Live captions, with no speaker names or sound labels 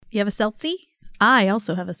You have a Seltzy? I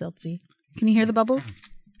also have a Seltzy. Can you hear the bubbles?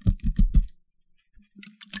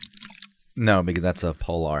 No, because that's a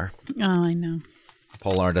Polar. Oh, I know.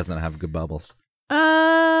 Polar doesn't have good bubbles.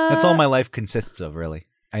 That's all my life consists of, really.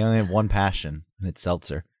 I only have one passion, and it's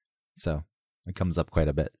seltzer. So it comes up quite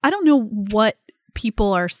a bit. I don't know what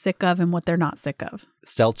people are sick of and what they're not sick of.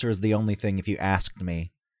 Seltzer is the only thing, if you asked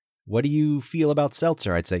me, what do you feel about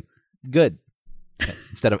seltzer? I'd say, good.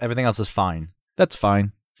 Instead of everything else is fine. That's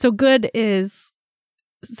fine. So good is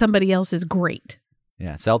somebody else's great.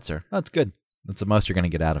 Yeah, seltzer. That's good. That's the most you're going to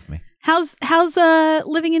get out of me. How's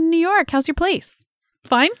living in New York? How's your place?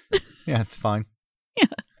 Fine? Yeah, it's fine. Yeah.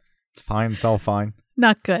 It's fine. It's all fine.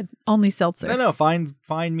 Not good. Only seltzer. No, fine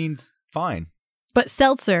means fine. But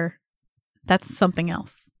seltzer, that's something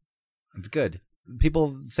else. It's good.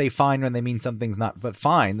 People say fine when they mean something's not, but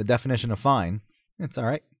fine, the definition of fine, it's all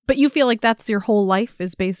right. But you feel like that's your whole life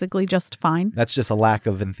is basically just fine? That's just a lack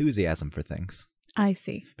of enthusiasm for things. I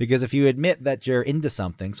see. Because if you admit that you're into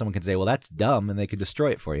something, someone can say, well, that's dumb, and they could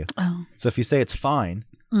destroy it for you. Oh. So if you say it's fine,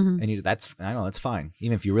 Mm-hmm. and that's fine.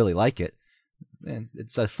 Even if you really like it,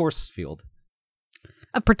 it's a force field.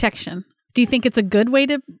 Of protection. Do you think it's a good way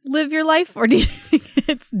to live your life, or do you think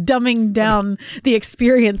it's dumbing down the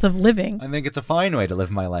experience of living? I think it's a fine way to live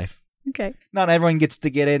my life. Okay. Not everyone gets to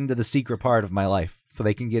get into the secret part of my life, so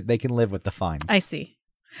they can live with the fines. I see.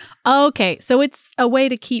 Okay, so it's a way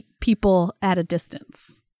to keep people at a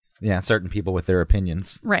distance. Yeah, certain people with their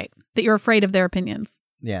opinions. Right. That you're afraid of their opinions.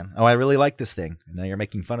 Yeah. Oh, I really like this thing. And now you're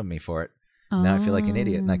making fun of me for it. Now I feel like an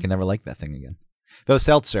idiot, and I can never like that thing again. Though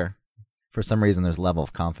seltzer, for some reason, there's a level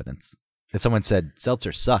of confidence. If someone said,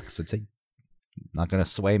 seltzer sucks, I'd say, not going to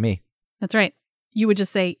sway me. That's right. You would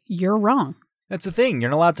just say, you're wrong. That's the thing.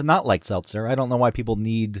 You're not allowed to not like seltzer. I don't know why people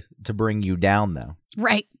need to bring you down, though.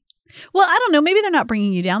 Right. Well, I don't know. Maybe they're not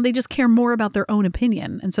bringing you down. They just care more about their own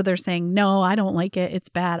opinion. And so they're saying, no, I don't like it. It's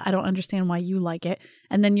bad. I don't understand why you like it.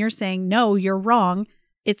 And then you're saying, no, you're wrong.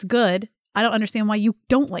 It's good. I don't understand why you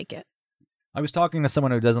don't like it. I was talking to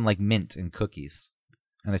someone who doesn't like mint in cookies.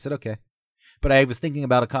 And I said, okay. But I was thinking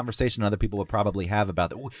about a conversation other people would probably have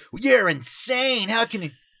about that. You're insane. How can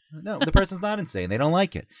you? No, the person's not insane. They don't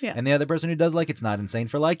like it. Yeah. And the other person who does like it's not insane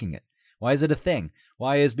for liking it. Why is it a thing?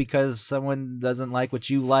 Why is because someone doesn't like what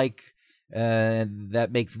you like, that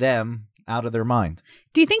makes them out of their mind?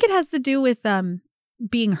 Do you think it has to do with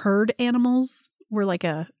being herd animals? We're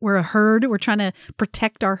a herd. We're trying to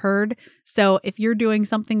protect our herd. So if you're doing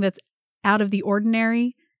something that's out of the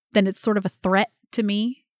ordinary, then it's sort of a threat to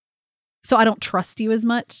me. So I don't trust you as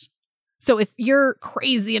much. So if you're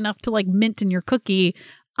crazy enough to like mint in your cookie,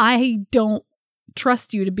 I don't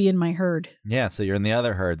trust you to be in my herd. Yeah, so you're in the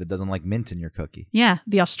other herd that doesn't like mint in your cookie. Yeah,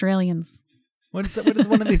 the Australians. What is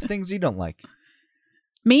one of these things you don't like?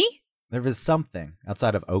 Me? There is something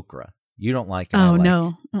outside of okra you don't like. And Oh, I like.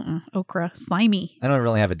 no. Okra. Slimy. I don't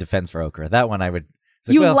really have a defense for okra. That one I would.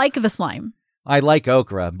 Like, You well, like the slime. I like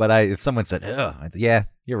okra, but if someone said, "Ugh," I'd say, yeah,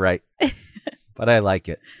 you're right, but I like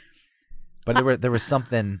it. But there was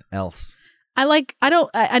something else.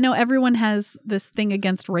 I know everyone has this thing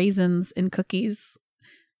against raisins in cookies.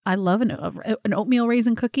 I love an oatmeal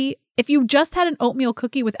raisin cookie. If you just had an oatmeal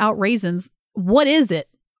cookie without raisins, what is it?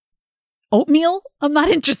 Oatmeal? I'm not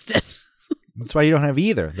interested. That's why you don't have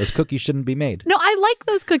either. Those cookies shouldn't be made. No, I like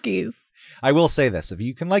those cookies. I will say this. If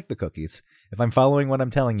you can like the cookies, if I'm following what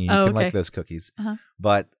I'm telling you, you can like those cookies. Uh-huh.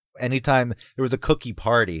 But anytime there was a cookie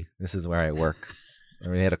party, this is where I work.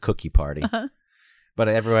 We had a cookie party. Uh-huh. But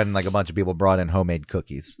everyone, like a bunch of people, brought in homemade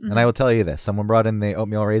cookies. Mm-hmm. And I will tell you this. Someone brought in the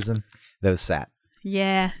oatmeal raisin. Those sat.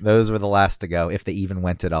 Yeah. Those were the last to go, if they even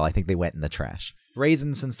went at all. I think they went in the trash.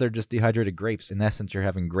 Raisins, since they're just dehydrated grapes, in essence, you're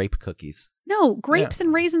having grape cookies. No, grapes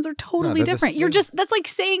and raisins are totally different. That's like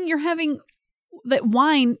saying you're having that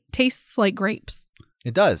wine tastes like grapes.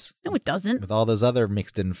 It does. No, it doesn't. With all those other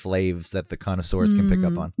mixed in flavors that the connoisseurs can pick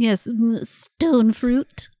up on. Yes, stone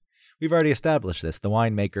fruit. We've already established this. The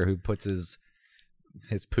winemaker who puts his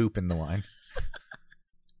poop in the wine.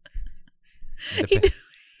 Wait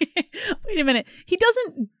a minute. He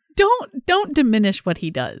doesn't. Don't diminish what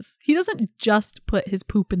he does. He doesn't just put his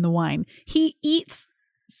poop in the wine. He eats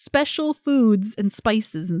special foods and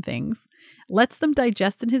spices and things, lets them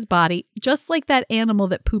digest in his body, just like that animal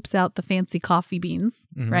that poops out the fancy coffee beans,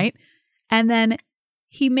 right? And then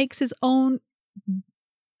he makes his own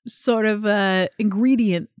sort of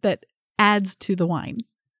ingredient that adds to the wine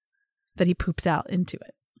that he poops out into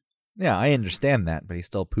it. Yeah, I understand that, but he's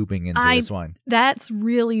still pooping into this wine. That's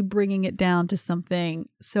really bringing it down to something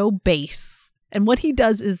so base. And what he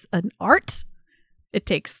does is an art.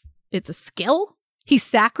 It's a skill. He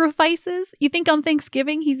sacrifices. You think on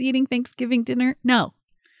Thanksgiving he's eating Thanksgiving dinner? No.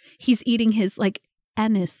 he's eating his like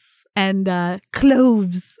anise and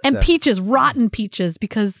cloves and peaches, rotten peaches,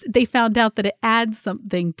 because they found out that it adds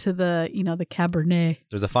something to the, the Cabernet.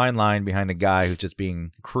 There's a fine line behind a guy who's just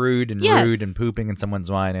being crude and rude and pooping in someone's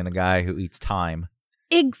wine, and a guy who eats thyme.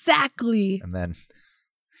 Exactly. And then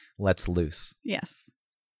lets loose. Yes.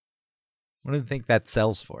 What do you think that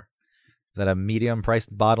sells for? Is that a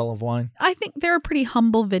medium-priced bottle of wine? I think they're a pretty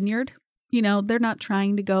humble vineyard. They're not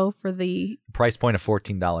trying to go for the price point of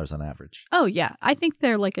 $14 on average. Oh yeah, I think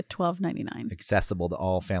they're like a $12.99. Accessible to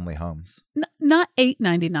all family homes. Not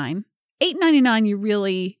 $8.99. $8.99. You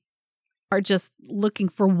really are just looking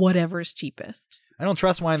for whatever's cheapest. I don't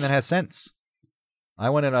trust wine that has cents. I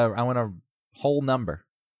want a whole number.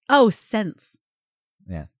 Oh, cents.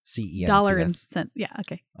 Yeah, CENTS. Dollar and cent. Yeah,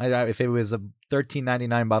 okay. If it was a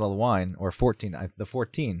 $13.99 bottle of wine or the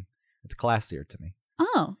 14, it's classier to me.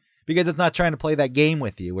 Oh. Because it's not trying to play that game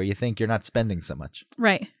with you where you think you're not spending so much.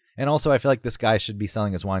 Right. And also, I feel like this guy should be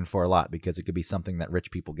selling his wine for a lot because it could be something that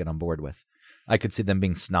rich people get on board with. I could see them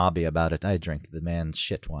being snobby about it. I drank the man's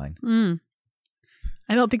shit wine.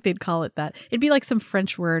 I don't think they'd call it that. It'd be like some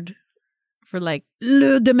French word for like,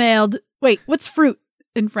 le de merde. Wait, what's fruit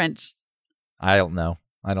in French? I don't know.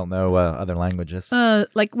 I don't know other languages.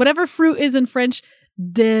 Like whatever fruit is in French,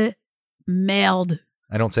 de merde.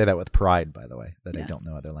 I don't say that with pride, by the way, that I don't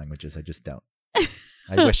know other languages. I just don't.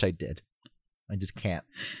 I wish I did. I just can't.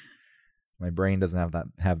 My brain doesn't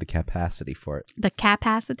have the capacity for it. The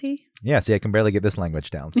capacity? Yeah, see, I can barely get this language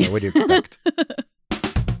down. So what do you expect?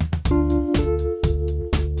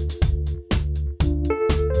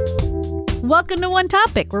 Welcome to One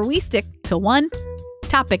Topic, where we stick to one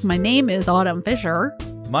topic. My name is Autumn Fisher.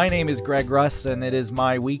 My name is Greg Russ, and it is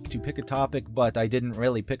my week to pick a topic, but I didn't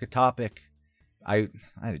really pick a topic. I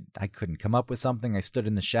couldn't come up with something. I stood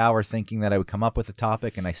in the shower thinking that I would come up with a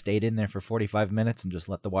topic, and I stayed in there for 45 minutes and just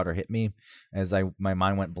let the water hit me as my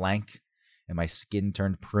mind went blank and my skin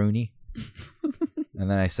turned pruny. And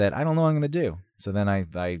then I said, I don't know what I'm going to do. So then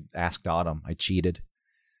I asked Autumn. I cheated.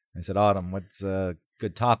 I said, Autumn, what's a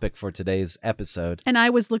good topic for today's episode? And I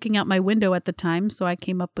was looking out my window at the time, so I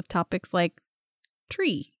came up with topics like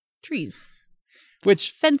trees,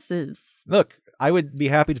 fences. Look, I would be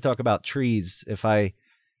happy to talk about trees if I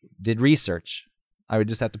did research. I would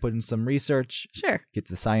just have to put in some research. Sure. Get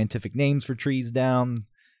the scientific names for trees down.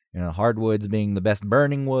 Hardwoods being the best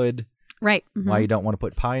burning wood. Right. Mm-hmm. Why you don't want to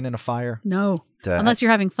put pine in a fire. No. Unless you're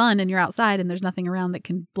having fun and you're outside and there's nothing around that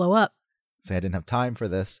can blow up. Say I didn't have time for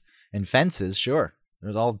this. And fences, sure.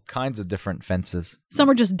 There's all kinds of different fences. Some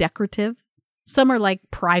are just decorative. Some are like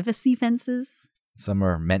privacy fences. Some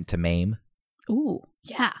are meant to maim. Ooh,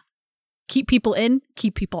 yeah. Keep people in,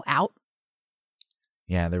 keep people out.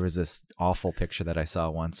 Yeah, there was this awful picture that I saw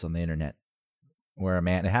once on the internet where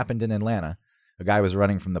it happened in Atlanta. A guy was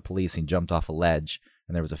running from the police. He jumped off a ledge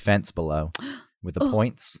and there was a fence below with the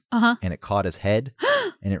points and it caught his head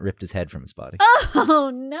and it ripped his head from his body. Oh,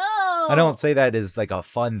 no. I don't say that as like a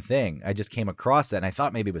fun thing. I just came across that and I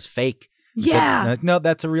thought maybe it was fake. Yeah. No,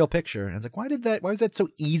 that's a real picture. And I was like, why was that so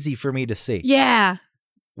easy for me to see? Yeah.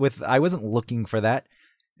 I wasn't looking for that.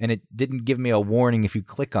 And it didn't give me a warning if you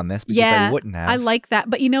click on this because I wouldn't have. I like that.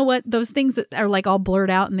 But you know what? Those things that are like all blurred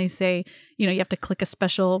out and they say, you have to click a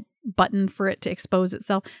special button for it to expose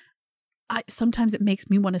itself. Sometimes it makes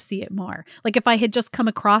me want to see it more. Like if I had just come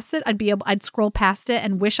across it, I'd scroll past it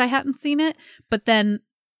and wish I hadn't seen it. But then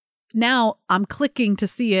now I'm clicking to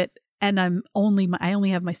see it and I only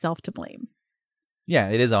have myself to blame. Yeah,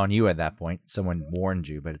 it is on you at that point. Someone warned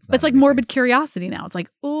you, but it's not. It's like morbid curiosity now. It's like,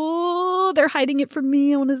 oh, they're hiding it from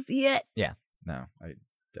me. I want to see it. Yeah. No, I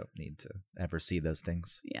don't need to ever see those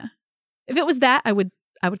things. Yeah. If it was that, I would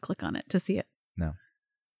click on it to see it. No.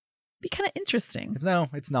 Be kind of interesting. No,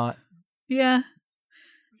 it's not. Yeah.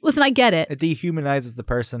 Listen, I get it. It dehumanizes the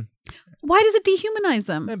person. Why does it dehumanize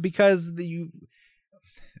them? Because you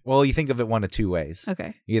think of it one of two ways.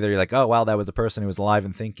 Okay. Either you're like, oh, wow, that was a person who was alive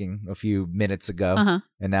and thinking a few minutes ago,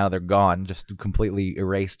 and now they're gone, just completely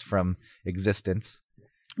erased from existence.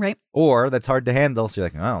 Right. Or that's hard to handle. So you're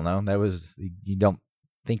like, I don't know. You don't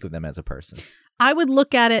think of them as a person. I would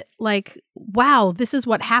look at it like, wow, this is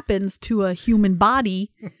what happens to a human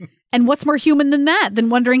body. And what's more human than that, than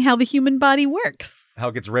wondering how the human body works? How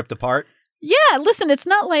it gets ripped apart? Yeah. Listen, it's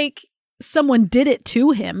not like someone did it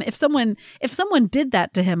to him. If someone did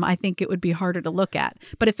that to him, I think it would be harder to look at.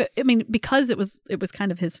 But because it was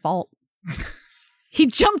kind of his fault. He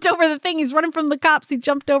jumped over the thing. He's running from the cops. He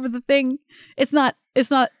jumped over the thing. It's not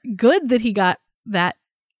good that he got that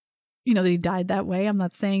that he died that way. I'm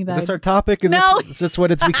not saying that. Is this our topic? Is this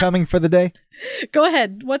what it's becoming for the day? Go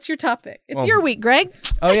ahead. What's your topic? It's your week, Greg.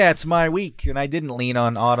 Oh, yeah, it's my week. And I didn't lean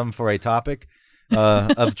on Autumn for a topic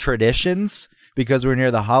of traditions because we're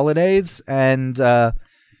near the holidays. And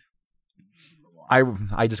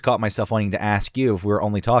I just caught myself wanting to ask you if we're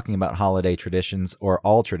only talking about holiday traditions or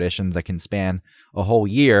all traditions that can span a whole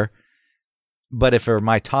year. But if it were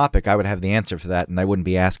my topic, I would have the answer for that, and I wouldn't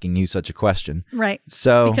be asking you such a question. Right.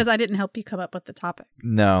 So because I didn't help you come up with the topic.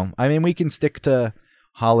 No. I mean, we can stick to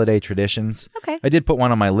holiday traditions. Okay. I did put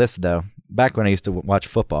one on my list, though, back when I used to watch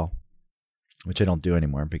football, which I don't do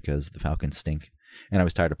anymore because the Falcons stink. And I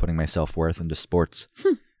was tired of putting my self-worth into sports.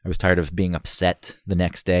 I was tired of being upset the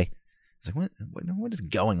next day. I was like, what is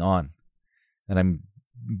going on? And I'm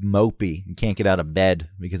mopey and can't get out of bed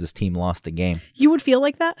because this team lost a game. You would feel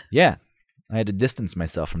like that? Yeah. I had to distance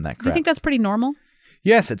myself from that crap. Do you think that's pretty normal?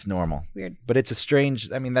 Yes, it's normal. Weird. But it's a strange,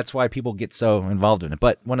 that's why people get so involved in it.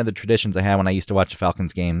 But one of the traditions I had when I used to watch the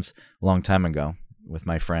Falcons games a long time ago with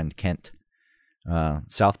my friend Kent,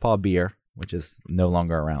 Southpaw beer, which is no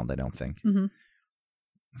longer around, I don't think. Mm-hmm.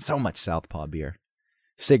 So much Southpaw beer.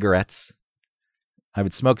 Cigarettes. I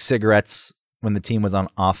would smoke cigarettes when the team was on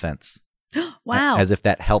offense. Wow. As if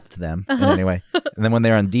that helped them in any way. And then when they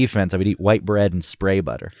were on defense, I would eat white bread and spray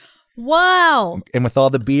butter. Wow. And with all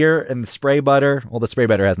the beer and the spray butter, well, the spray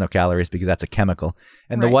butter has no calories because that's a chemical.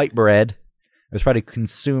 And the white bread, I was probably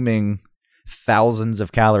consuming thousands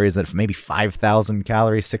of calories, that maybe 5,000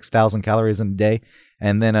 calories, 6,000 calories in a day.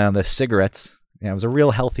 And then the cigarettes, it was a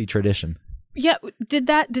real healthy tradition. Yeah.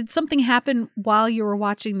 Did something happen while you were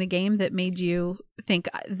watching the game that made you think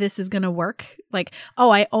this is going to work? Like,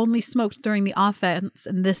 I only smoked during the offense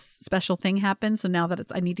and this special thing happened. So now that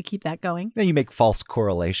I need to keep that going. Yeah, you make false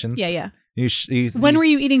correlations. Yeah. When were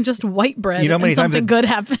you eating just white bread and something good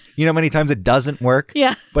happened? You know how many times it doesn't work?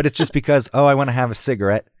 Yeah. But it's just because, I want to have a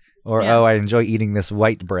cigarette or, I enjoy eating this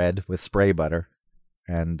white bread with spray butter.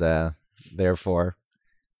 And therefore,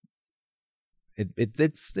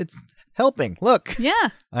 it's helping. Look. Yeah.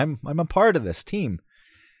 I'm a part of this team.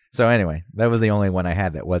 So anyway, that was the only one I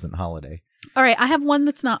had that wasn't holiday. All right, I have one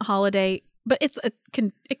that's not holiday, but it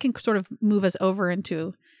can sort of move us over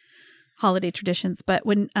into holiday traditions. But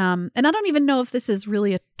when and I don't even know if this is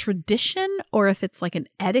really a tradition or if it's like an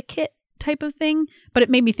etiquette type of thing, but it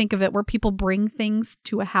made me think of it where people bring things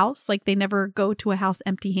to a house, like they never go to a house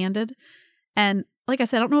empty-handed. And like I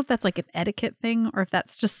said, I don't know if that's like an etiquette thing or if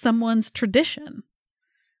that's just someone's tradition.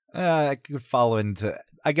 I could fall into,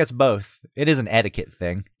 I guess, both. It is an etiquette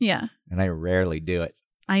thing. Yeah. And I rarely do it.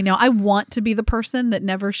 I know. I want to be the person that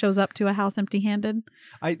never shows up to a house empty-handed.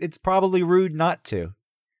 It's probably rude not to.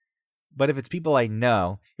 But if it's people I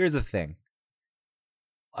know, here's the thing.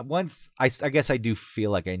 Once, I guess I do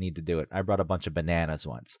feel like I need to do it. I brought a bunch of bananas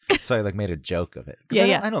once. So I made a joke of it.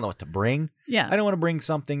 Yeah, I don't know what to bring. Yeah. I don't want to bring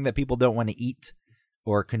something that people don't want to eat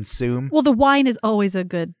or consume. Well, the wine is always a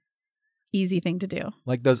good easy thing to do.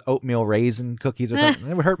 Like those oatmeal raisin cookies or something.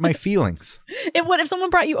 It would hurt my feelings. If someone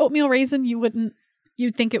brought you oatmeal raisin,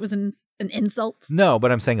 you'd think it was an insult? No, but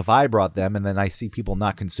I'm saying if I brought them and then I see people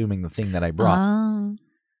not consuming the thing that I brought. Oh.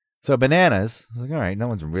 So bananas, I was like, all right, no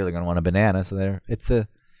one's really going to want a banana. So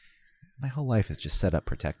my whole life is just set up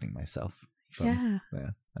protecting myself. Yeah,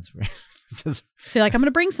 that's right. So you're like, I'm going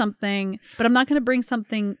to bring something, but I'm not going to bring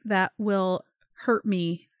something that will hurt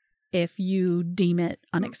me if you deem it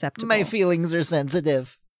unacceptable. My feelings are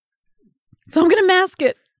sensitive. So I'm going to mask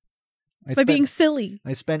it by being silly.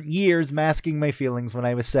 I spent years masking my feelings when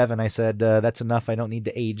I was 7. I said, that's enough. I don't need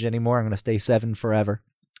to age anymore. I'm going to stay 7 forever.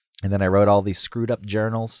 And then I wrote all these screwed up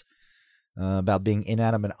journals about being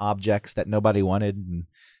inanimate objects that nobody wanted. And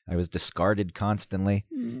I was discarded constantly.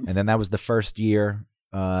 And then that was the first year.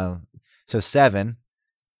 So 7,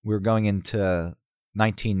 we were going into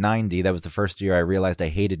 1990. That was the first year I realized I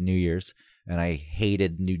hated New Year's and I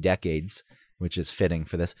hated new decades, which is fitting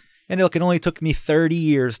for this. And look, it only took me 30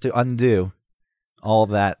 years to undo all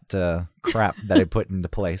that crap that I put into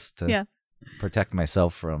place to protect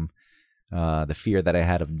myself from the fear that I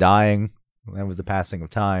had of dying. That was the passing of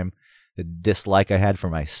time. The dislike I had for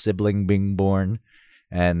my sibling being born.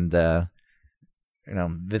 And, what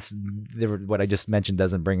I just mentioned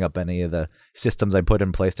doesn't bring up any of the systems I put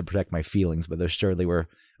in place to protect my feelings, but those surely were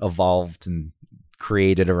evolved and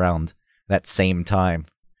created around that same time.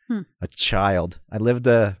 A child. I lived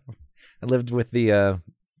with the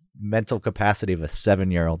mental capacity of a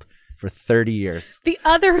 7-year-old for 30 years. The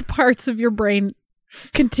other parts of your brain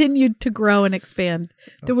continued to grow and expand.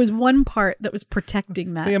 There was one part that was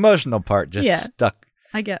protecting that. The emotional part just stuck.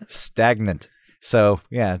 I guess. Stagnant. So,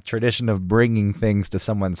 tradition of bringing things to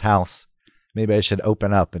someone's house maybe I should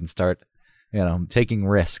open up and start, taking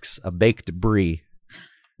risks. A baked brie.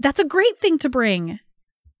 That's a great thing to bring.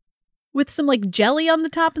 With some like jelly on the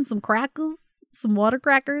top and some crackers, some water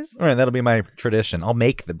crackers. All right, that'll be my tradition. I'll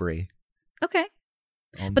make the brie. Okay.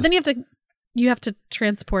 But then you have to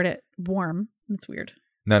transport it warm. That's weird.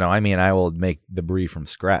 No, I mean I will make the brie from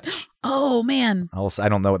scratch. Oh man. I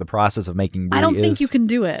don't know what the process of making brie is. I don't think you can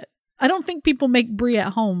do it. I don't think people make brie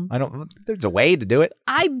at home. There's a way to do it.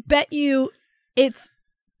 I bet you it's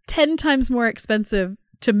 10 times more expensive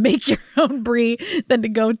to make your own brie than to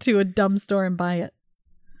go to a dumb store and buy it.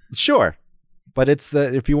 Sure. But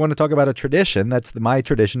if you want to talk about a tradition, my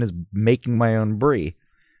tradition is making my own brie.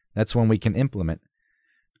 That's one we can implement.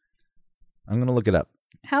 I'm going to look it up.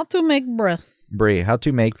 How to make brie. Brie. How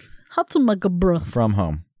to make a brie. From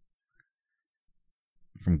home.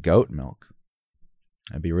 From goat milk.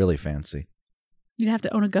 That'd be really fancy. You'd have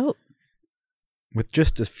to own a goat. With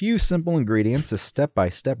just a few simple ingredients, a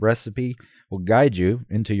step-by-step recipe will guide you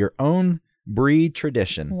into your own brie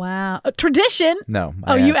tradition. Wow. A tradition? No.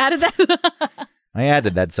 You added that? I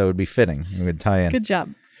added that so it would be fitting. It would tie in. Good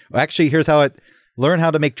job. Well, actually, here's how learn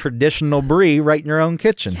how to make traditional brie right in your own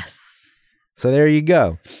kitchen. Yes. So there you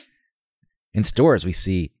go. In stores, we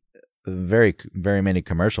see very, very many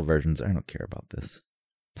commercial versions. I don't care about this.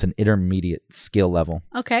 It's an intermediate skill level.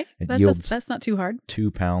 Okay. That's not too hard.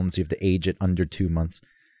 2 pounds. You have to age it under 2 months.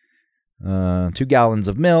 2 gallons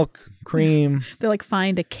of milk, cream. They're like,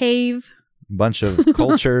 find a cave. A bunch of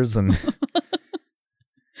cultures and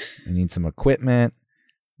you need some equipment.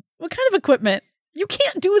 What kind of equipment? You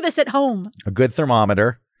can't do this at home. A good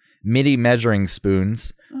thermometer, mini measuring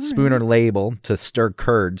spoons, spoon or ladle to stir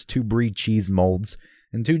curds, 2 brie cheese molds,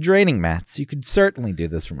 and 2 draining mats. You could certainly do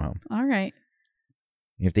this from home. All right.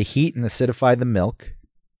 You have to heat and acidify the milk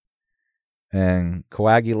and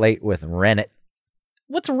coagulate with rennet.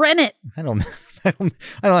 What's rennet? I'm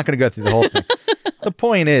not going to go through the whole thing. The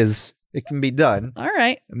point is, it can be done. All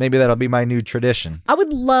right. Maybe that'll be my new tradition. I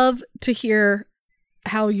would love to hear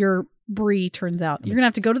how your brie turns out. You're going to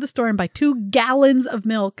have to go to the store and buy 2 gallons of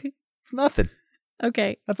milk. It's nothing.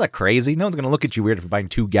 Okay. That's not crazy. No one's going to look at you weird if you're buying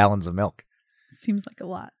 2 gallons of milk. Seems like a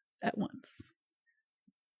lot at once.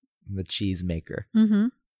 The cheese maker. Mm-hmm.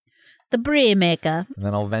 The brie maker. And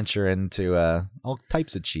then I'll venture into all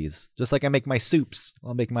types of cheese. Just like I make my soups.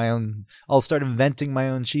 I'll make my own. I'll start inventing my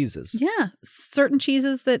own cheeses. Yeah. Certain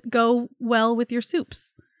cheeses that go well with your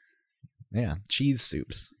soups. Yeah. Cheese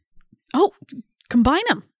soups. Oh, combine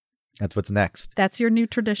them. That's what's next. That's your new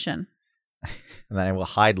tradition. And then I will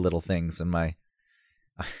hide little things in my...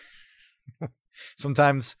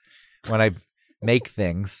 Sometimes when I make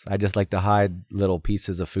things, I just like to hide little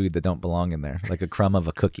pieces of food that don't belong in there, like a crumb of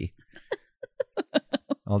a cookie.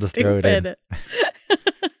 I'll just throw it in.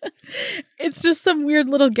 It's just some weird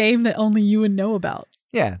little game that only you would know about.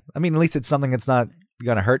 Yeah. I mean, at least it's something that's not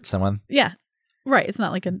going to hurt someone. Yeah. Right. It's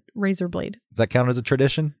not like a razor blade. Does that count as a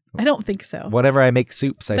tradition? I don't think so. Whenever I make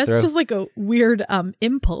soups, That's just like a weird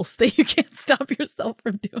impulse that you can't stop yourself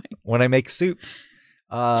from doing. When I make soups,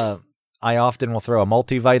 I often will throw a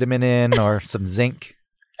multivitamin in or some zinc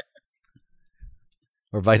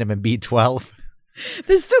or vitamin B12.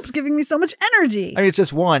 This soup's giving me so much energy. I mean, it's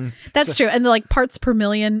just one. That's true. And like parts per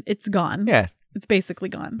million, it's gone. Yeah. It's basically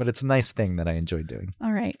gone. But it's a nice thing that I enjoy doing.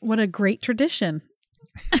 All right. What a great tradition.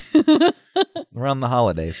 Around the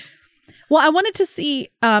holidays. Well, I wanted to see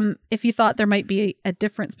if you thought there might be a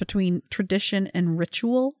difference between tradition and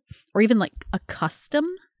ritual, or even like a custom.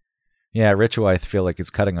 Yeah, ritual I feel like is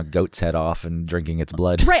cutting a goat's head off and drinking its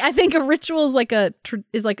blood. Right. I think a ritual is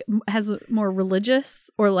like has a more religious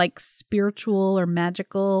or like spiritual or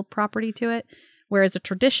magical property to it, whereas a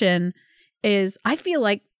tradition is, I feel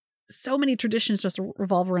like so many traditions just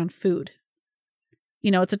revolve around food.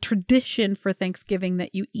 You know, it's a tradition for Thanksgiving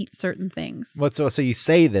that you eat certain things. Well, so you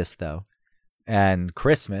say this though, and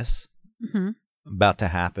Christmas about to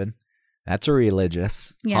happen. That's a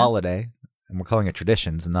religious holiday. And we're calling it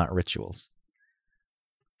traditions and not rituals.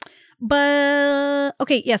 But,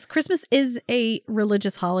 okay, yes, Christmas is a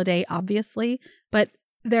religious holiday, obviously. But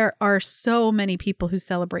there are so many people who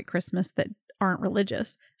celebrate Christmas that aren't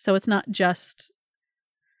religious. So it's not just...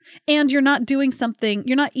 And you're not doing something...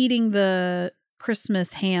 You're not eating the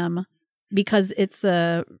Christmas ham because it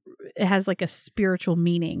has like a spiritual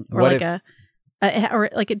meaning. Or or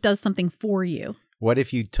like it does something for you. What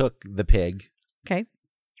if you took the pig... Okay.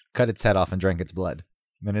 Cut its head off and drank its blood?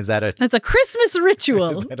 Then is that That's a Christmas ritual.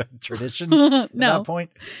 Is that a tradition? No. At that point?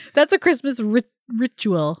 That's a Christmas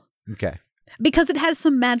ritual. Okay. Because it has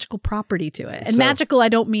some magical property to it. And magical I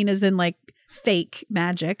don't mean as in like fake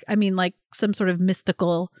magic. I mean like some sort of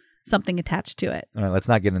mystical something attached to it. All right, let's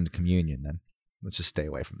not get into communion then. Let's just stay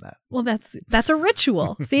away from that. Well, that's a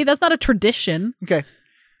ritual. See, that's not a tradition. Okay.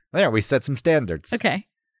 There, we set some standards. Okay.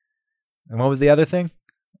 And what was the other thing?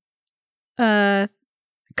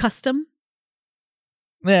 Custom.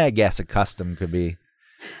 Yeah, I guess a custom could be.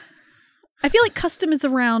 I feel like custom is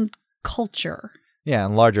around culture. Yeah,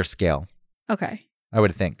 on larger scale. Okay. I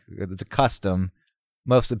would think. It's a custom.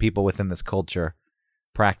 Most of the people within this culture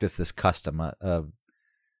practice this custom of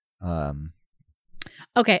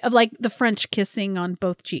okay, of like the French kissing on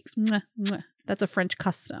both cheeks. Mwah, mwah. That's a French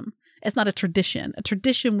custom. It's not a tradition. A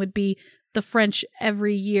tradition would be the French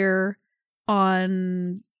every year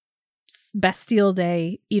on Bastille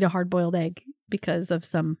Day eat a hard-boiled egg because of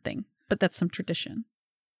something. But that's some tradition.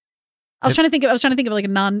 I was trying to think of like a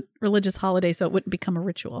non-religious holiday so it wouldn't become a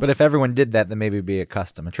ritual. But if everyone did that, then maybe it'd be a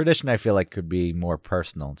custom. A tradition, I feel like, could be more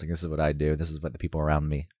personal. It's like, this is what I do. This is what the people around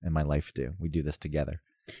me in my life do. We do this together.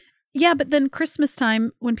 Yeah, but then Christmas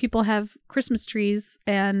time, when people have Christmas trees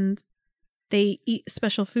and they eat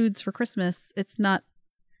special foods for Christmas, it's the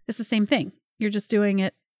same thing. You're just doing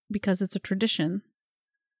it because it's a tradition.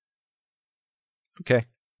 Okay.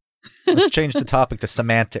 Let's change the topic to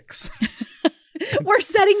semantics. We're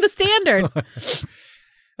setting the standard.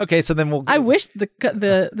 Okay, so then I wish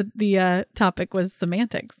the topic was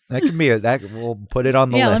semantics. That could be we'll put it on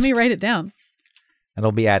the list. Yeah, let me write it down. And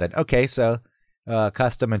it'll be added. Okay, so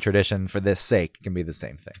custom and tradition for this sake can be the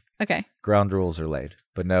same thing. Okay. Ground rules are laid,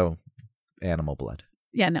 but no animal blood.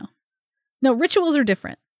 Yeah, no. No, rituals are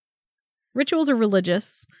different. Rituals are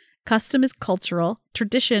religious. Custom is cultural.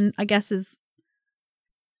 Tradition, I guess, is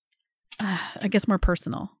more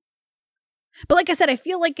personal. But like I said, I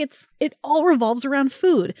feel like it all revolves around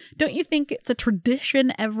food. Don't you think it's a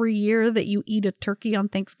tradition every year that you eat a turkey on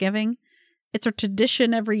Thanksgiving? It's a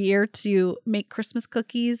tradition every year to make Christmas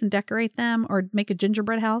cookies and decorate them or make a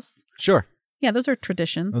gingerbread house. Sure. Yeah, those are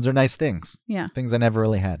traditions. Those are nice things. Yeah. Things I never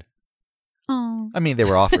really had. Oh. I mean, they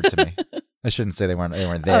were offered to me. I shouldn't say they weren't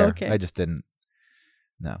there. Oh, okay. I just didn't.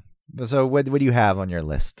 No. So what do you have on your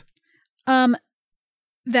list?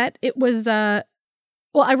 That it was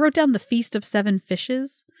well, I wrote down the Feast of Seven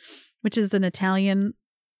Fishes, which is an Italian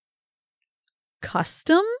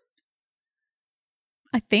custom,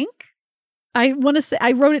 I think. I want to say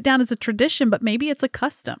I wrote it down as a tradition, but maybe it's a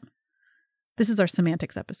custom. This is our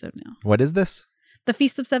semantics episode now. What is this? The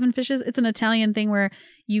Feast of Seven Fishes. It's an Italian thing where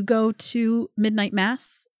you go to midnight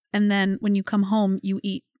mass, and then when you come home, you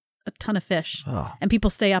eat a ton of fish. Oh. And people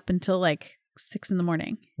stay up until like 6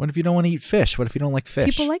 a.m. What if you don't want to eat fish? What if you don't like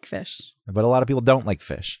fish? People like fish. But a lot of people don't like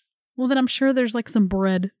fish. Well, then I'm sure there's like some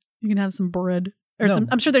bread. You can have some bread. Or No.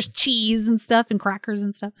 I'm sure there's cheese and stuff and crackers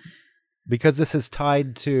and stuff. Because this is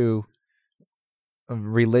tied to a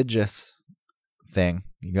religious thing.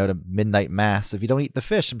 You go to midnight mass. If you don't eat the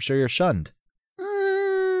fish, I'm sure you're shunned.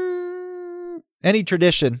 Any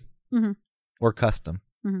tradition or custom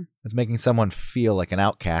that's making someone feel like an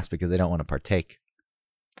outcast because they don't want to partake.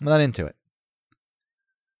 I'm not into it.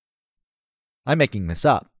 I'm making this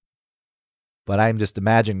up. But I'm just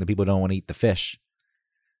imagining the people don't want to eat the fish.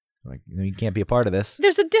 Like, you can't be a part of this.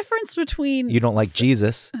 There's a difference between... You don't like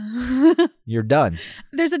Jesus. You're done.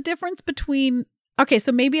 There's a difference between... Okay,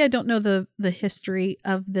 so maybe I don't know the history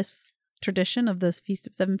of this tradition of this Feast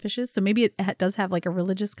of Seven Fishes. So maybe it does have like a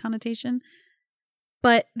religious connotation.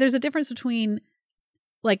 But there's a difference between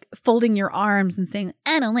like folding your arms and saying,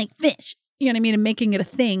 I don't like fish. You know what I mean? And making it a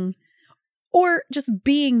thing. Or just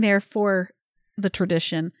being there for the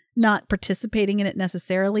tradition, not participating in it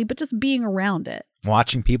necessarily, but just being around it.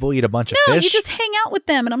 Watching people eat a bunch of fish? No, you just hang out with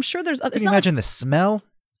them. And I'm sure there's... Can you imagine the smell?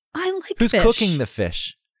 I like Who's fish. cooking the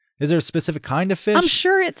fish? Is there a specific kind of fish? I'm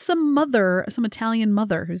sure it's some Italian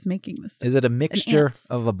mother who's making this stuff. Is it a mixture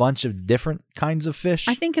of a bunch of different kinds of fish?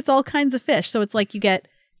 I think it's all kinds of fish. So it's like you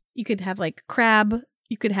could have like crab,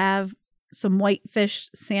 you could have some white fish,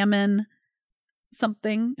 salmon,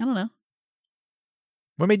 something. I don't know.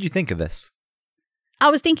 What made you think of this?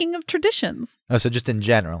 I was thinking of traditions. Oh, so just in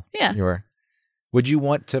general. Yeah. Would you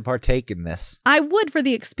want to partake in this? I would for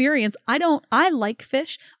the experience. I like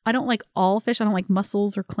fish. I don't like all fish. I don't like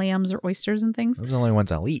mussels or clams or oysters and things. Those are the only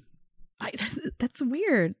ones I'll eat. That's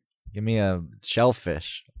weird. Give me a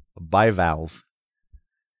shellfish, a bivalve.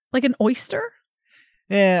 Like an oyster?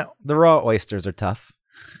 Yeah, the raw oysters are tough.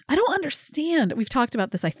 I don't understand. We've talked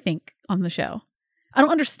about this, I think, on the show. I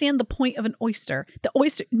don't understand the point of an oyster. The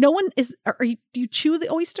oyster, no one is, do you chew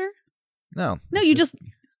the oyster? No. No, you just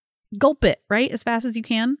gulp it, right? As fast as you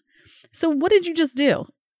can. So what did you just do?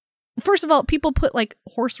 First of all, people put like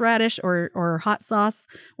horseradish or hot sauce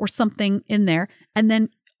or something in there. And then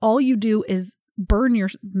all you do is burn your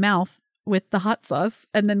mouth with the hot sauce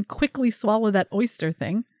and then quickly swallow that oyster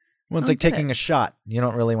thing. Well, it's like taking a shot. You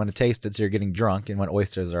don't really want to taste it, so you're getting drunk. And when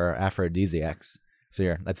oysters are aphrodisiacs,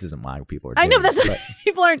 so that isn't why people are doing I know that's why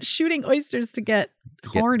people aren't shooting oysters to get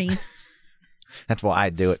horny. That's why I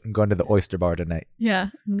do it. I'm going to the oyster bar tonight. Yeah,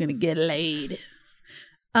 I'm gonna get laid.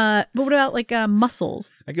 But what about like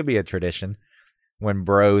mussels? That could be a tradition. When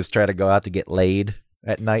bros try to go out to get laid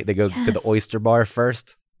at night, they go to the oyster bar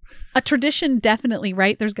first. A tradition, definitely,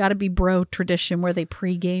 right? There's got to be bro tradition where they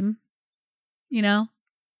pregame. You know.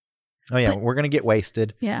 Oh yeah, we're gonna get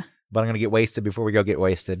wasted. Yeah. But I'm gonna get wasted before we go get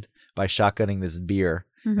wasted by shotgunning this beer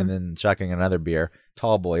and then shotgunning another beer.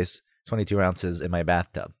 Tall boys, 22 ounces in my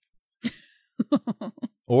bathtub.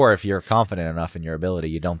 Or if you're confident enough in your ability,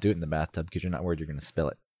 you don't do it in the bathtub because you're not worried you're going to spill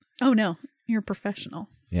it. Oh no, you're a professional.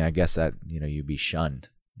 Yeah, I guess that you'd be shunned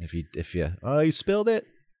if you you spilled it.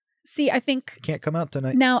 See, I think can't come out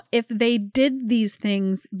tonight. Now, if they did these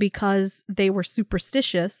things because they were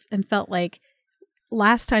superstitious and felt like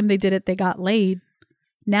last time they did it they got laid,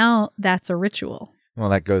 now that's a ritual. Well,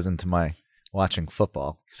 that goes into my watching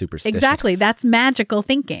football superstition. Exactly, that's magical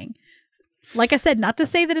thinking. Like I said, not to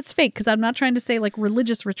say that it's fake, because I'm not trying to say like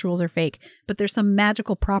religious rituals are fake, but there's some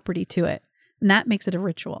magical property to it. And that makes it a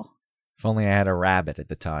ritual. If only I had a rabbit at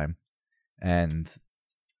the time. And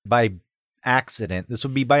by accident, this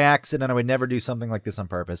would be by accident. I would never do something like this on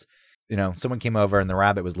purpose. Someone came over and the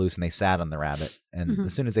rabbit was loose and they sat on the rabbit. And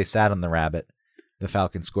as soon as they sat on the rabbit, the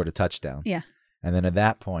Falcons scored a touchdown. Yeah. And then at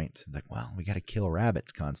that point, like, well, we got to kill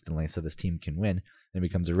rabbits constantly so this team can win. It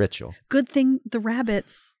becomes a ritual. Good thing the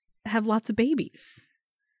rabbits have lots of babies.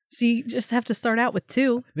 So you just have to start out with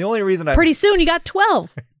 2. The only reason pretty soon you got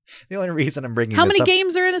 12. The only reason I'm bringing How many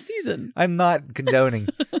games are in a season? I'm not condoning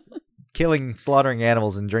slaughtering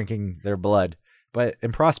animals and drinking their blood. But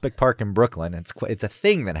in Prospect Park in Brooklyn, it's a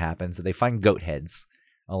thing that happens. That they find goat heads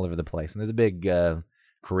all over the place. And there's a big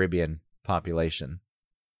Caribbean population.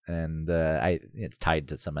 And it's tied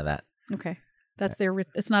to some of that. Okay. That's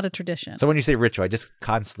it's not a tradition. So when you say ritual, I just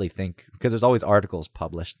constantly think, because there's always articles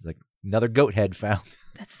published, it's like another goat head found.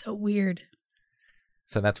 That's so weird.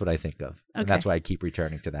 So that's what I think of. Okay. And that's why I keep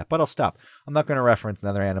returning to that. But I'll stop. I'm not going to reference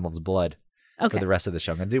another animal's blood for the rest of the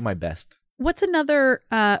show. I'm going to do my best. What's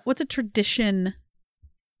a tradition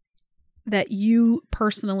that you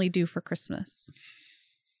personally do for Christmas?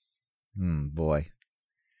 Boy.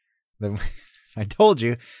 I told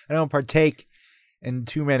you, I don't partake in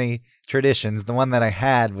too many traditions. The one that I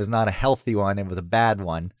had was not a healthy one. It was a bad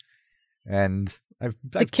one. And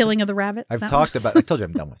I've killing of the rabbits? I've talked about I told you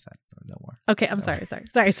I'm done with that. No more. Okay, I'm sorry.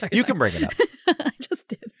 You can bring it up. I just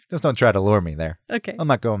did. Just don't try to lure me there. Okay. I'm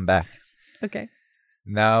not going back. Okay.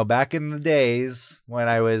 No, back in the days when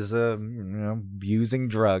I was using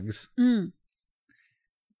drugs. On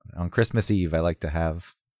Christmas Eve, I like to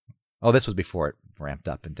have this was before it ramped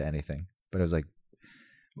up into anything. But it was like,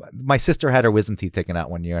 my sister had her wisdom teeth taken out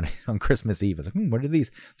one year, and on Christmas Eve, I was like, what are these?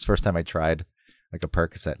 It's the first time I tried like a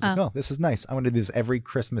Percocet. I was like, this is nice. I want to do this every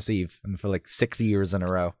Christmas Eve, and for like 6 years in a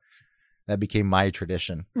row. That became my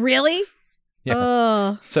tradition. Really? Yeah.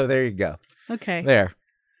 Oh. So there you go. Okay. There.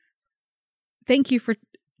 Thank you for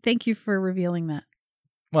revealing that.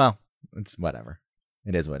 Well, it's whatever.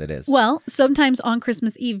 It is what it is. Well, sometimes on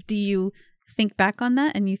Christmas Eve, do you think back on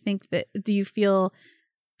that and do you feel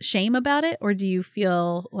shame about it, or do you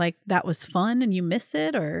feel like that was fun and you miss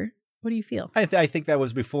it, or what do you feel? I think that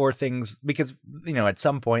was before things, because at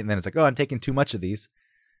some point, and then it's like, I'm taking too much of these,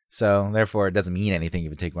 so therefore it doesn't mean anything if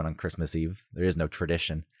you take one on Christmas Eve. There is no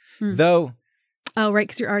tradition, though. Oh, right,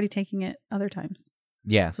 because you're already taking it other times.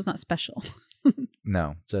 Yeah, so it's not special.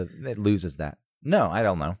 No, so it loses that. No, I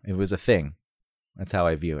don't know. It was a thing. That's how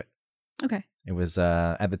I view it. Okay. It was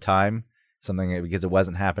at the time. Something, because it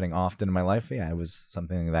wasn't happening often in my life. Yeah, it was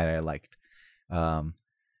something that I liked. Now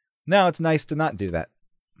it's nice to not do that.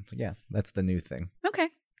 So yeah, that's the new thing. Okay.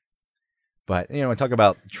 But, we talk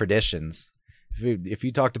about traditions. If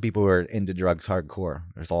you talk to people who are into drugs hardcore,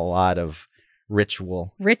 there's a lot of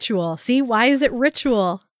ritual. Ritual. See, why is it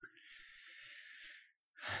ritual?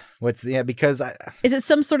 Because is it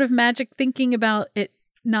some sort of magic thinking about it?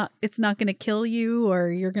 It's not going to kill you,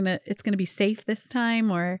 or it's going to be safe this time,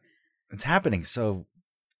 or. It's happening so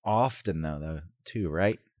often, though, too,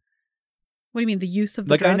 right? What do you mean, the use of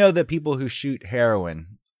the drug? I know that people who shoot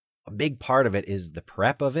heroin, a big part of it is the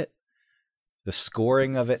prep of it, the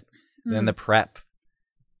scoring of it, then the prep.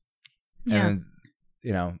 Yeah.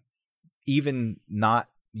 And, even not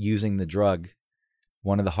using the drug,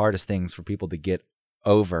 one of the hardest things for people to get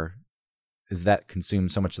over is that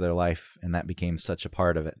consumed so much of their life, and that became such a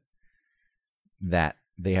part of it that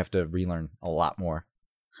they have to relearn a lot more.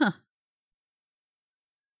 Huh.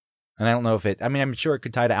 And I don't know if it, I mean, I'm sure it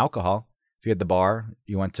could tie to alcohol. If you had the bar,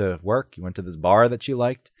 you went to work, you went to this bar that you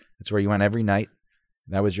liked. That's where you went every night.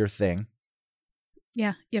 That was your thing.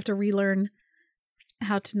 Yeah. You have to relearn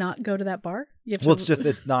how to not go to that bar.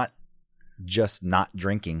 It's not just not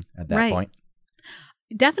drinking at that point.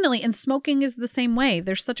 Definitely. And smoking is the same way.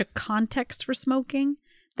 There's such a context for smoking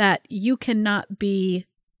that you cannot be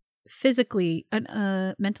physically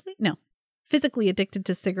addicted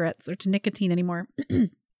to cigarettes or to nicotine anymore.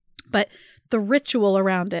 But the ritual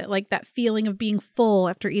around it, like that feeling of being full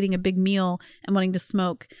after eating a big meal and wanting to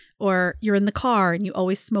smoke, or you're in the car and you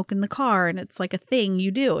always smoke in the car and it's like a thing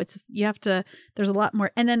you do. It's just, you have to, there's a lot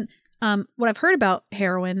more. And then what I've heard about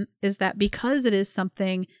heroin is that because it is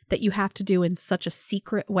something that you have to do in such a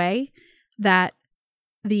secret way, that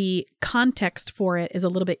the context for it is a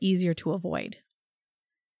little bit easier to avoid.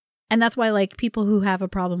 And that's why like people who have a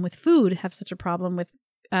problem with food have such a problem with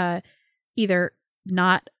either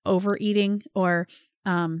not overeating or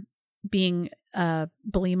being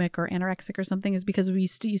bulimic or anorexic or something, is because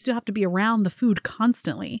you still have to be around the food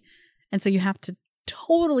constantly. And so you have to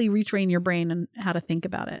totally retrain your brain on how to think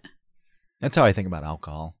about it. That's how I think about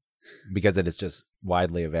alcohol, because it is just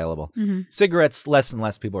widely available. Mm-hmm. Cigarettes, less and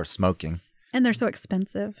less people are smoking. And they're so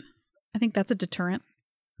expensive. I think that's a deterrent.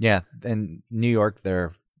 Yeah. In New York,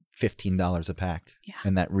 they're $15 a pack. Yeah.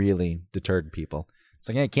 And that really deterred people. It's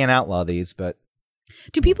like, I can't outlaw these, but...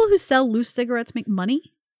 Do people who sell loose cigarettes make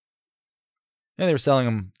money? Yeah, they were selling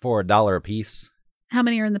them for $1 a piece. How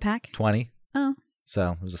many are in the pack? 20. Oh.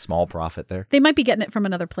 So it was a small profit there. They might be getting it from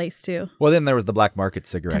another place, too. Well, then there was the black market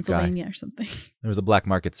cigarette guy. Pennsylvania or something. There was a black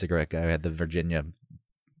market cigarette guy who had the Virginia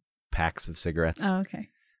packs of cigarettes. Oh, okay.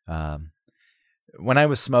 When I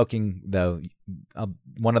was smoking, though,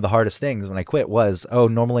 one of the hardest things when I quit was,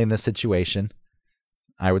 normally in this situation,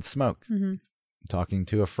 I would smoke. Mm-hmm. Talking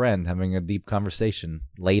to a friend, having a deep conversation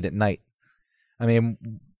late at night. I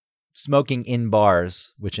mean, smoking in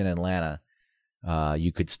bars, which in Atlanta,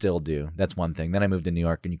 you could still do. That's one thing. Then I moved to New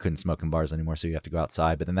York and you couldn't smoke in bars anymore, so you have to go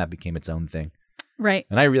outside. But then that became its own thing. Right.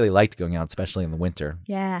 And I really liked going out, especially in the winter.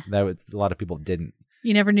 Yeah. A lot of people didn't.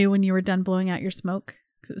 You never knew when you were done blowing out your smoke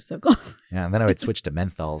because it was so cold. Yeah, and then I would switch to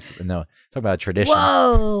menthols. No, talk about a tradition.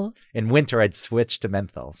 Whoa! In winter, I'd switch to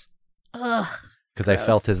menthols. Ugh. Because I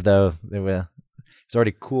felt as though it's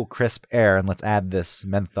already cool, crisp air, and let's add this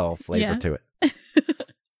menthol flavor to it. It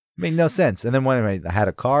made no sense. And then when I had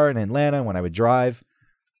a car in Atlanta, when I would drive,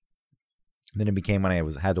 then it became when I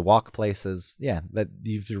had to walk places. Yeah, that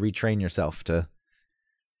you have to retrain yourself to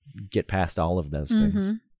get past all of those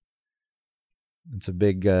things. Mm-hmm. It's a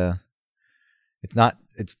big. It's not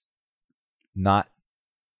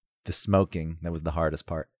the smoking that was the hardest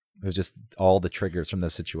part. It was just all the triggers from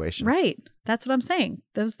those situations. Right. That's what I'm saying.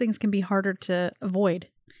 Those things can be harder to avoid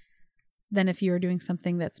than if you were doing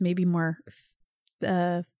something that's maybe more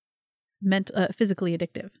physically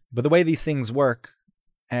addictive. But the way these things work,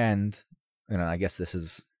 and I guess this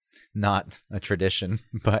is not a tradition,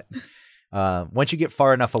 but once you get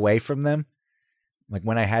far enough away from them, like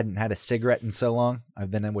when I hadn't had a cigarette in so long, I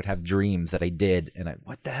would have dreams that I did, and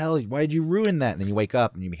what the hell? Why did you ruin that? And then you wake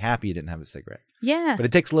up and you'd be happy you didn't have a cigarette. Yeah. But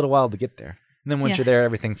it takes a little while to get there. And then once you're there,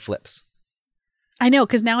 everything flips. I know,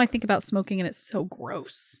 because now I think about smoking and it's so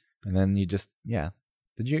gross. And then you just,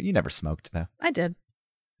 Did you never smoked, though? I did.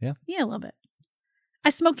 Yeah? Yeah, a little bit. I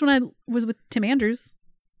smoked when I was with Tim Andrews.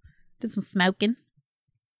 Did some smoking.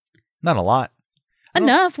 Not a lot.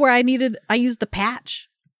 Enough where I used the patch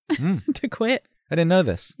to quit. I didn't know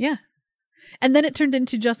this. Yeah. And then it turned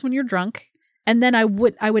into just when you're drunk. And then I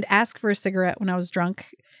would ask for a cigarette when I was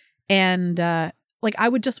drunk. And I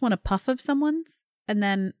would just want a puff of someone's, and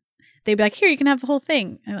then they'd be like, "Here, you can have the whole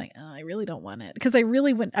thing." I'm like, "Oh, I really don't want it," because I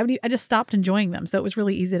just stopped enjoying them, so it was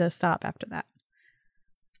really easy to stop after that.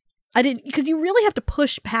 I didn't, because you really have to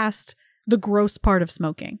push past the gross part of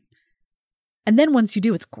smoking, and then once you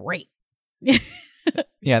do, it's great.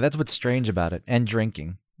 Yeah, that's what's strange about it, and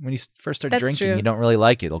drinking. When you first start drinking, true. You don't really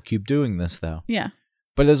like it. I'll keep doing this though. Yeah,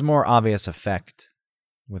 but there's more obvious effect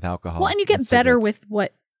with alcohol. Well, and you get better with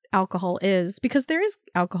what alcohol is, because there is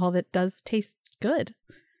alcohol that does taste good.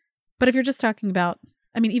 But if you're just talking about,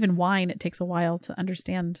 even wine, it takes a while to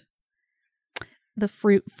understand the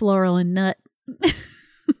fruit, floral, and nut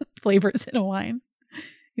flavors in a wine.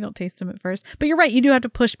 You don't taste them at first. But you're right, you do have to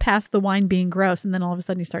push past the wine being gross, and then all of a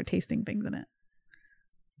sudden you start tasting things in it.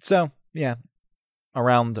 So, yeah,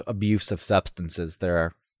 around abuse of substances, there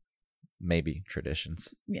are maybe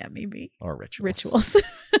traditions. Yeah, maybe. Or rituals.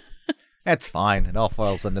 That's fine. It all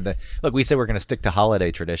falls into the... Look, we say we're going to stick to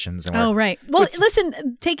holiday traditions. And right. Well,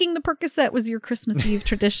 listen, taking the Percocet was your Christmas Eve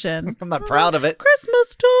tradition. I'm not proud of it.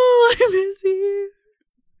 Christmas time is here.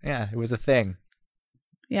 Yeah, it was a thing.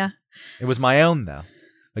 Yeah. It was my own, though.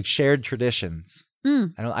 Like shared traditions.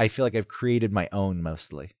 I feel like I've created my own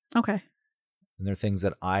mostly. Okay. And they're things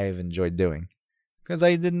that I've enjoyed doing. Because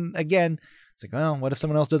I didn't, again, it's like, well, what if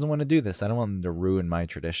someone else doesn't want to do this? I don't want them to ruin my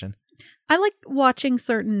tradition. I like watching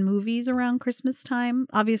certain movies around Christmas time.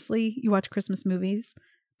 Obviously, you watch Christmas movies,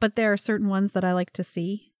 but there are certain ones that I like to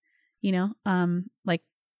see, like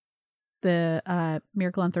the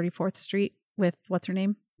Miracle on 34th Street with what's her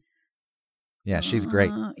name? Yeah, she's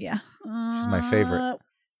great. Yeah. She's my favorite.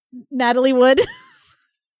 Natalie Wood.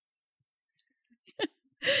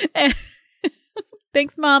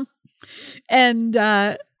 Thanks, Mom. And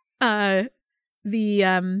A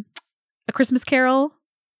Christmas Carol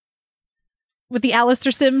with the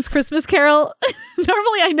Alistair Sims Christmas Carol.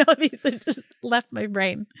 Normally I know these, it just left my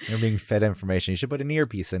brain. You're being fed information. You should put an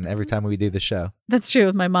earpiece in every time we do the show. That's true,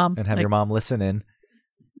 with my mom. And have your mom listen in.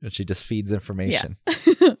 And she just feeds information.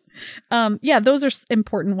 Yeah. Those are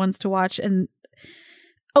important ones to watch. And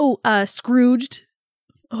Scrooged.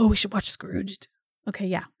 Oh, we should watch Scrooged. Okay,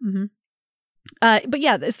 yeah. Mm-hmm. But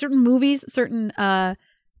yeah, there's certain movies, certain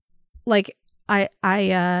like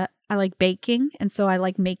I like baking, and so I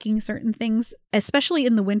like making certain things, especially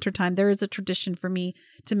in the wintertime. There is a tradition for me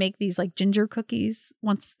to make these like ginger cookies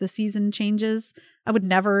once the season changes. I would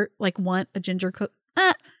never want a ginger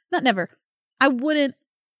not never. I wouldn't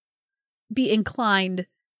be inclined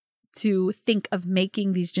to think of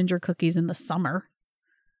making these ginger cookies in the summer.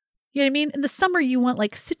 You know what I mean? In the summer, you want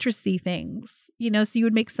like citrusy things, so you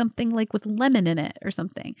would make something like with lemon in it or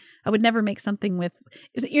something. I would never make something with,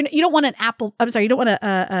 you don't want you don't want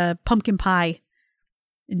a pumpkin pie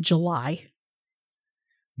in July.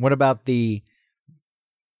 What about the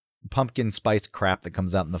pumpkin spice crap that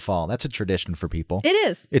comes out in the fall? That's a tradition for people. It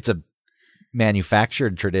is. It's a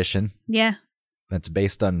manufactured tradition. Yeah. That's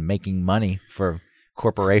based on making money for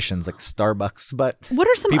corporations like Starbucks. But what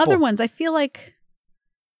are some other ones? I feel like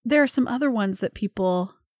there are some other ones that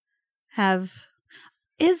people have.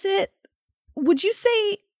 Would you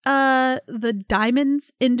say the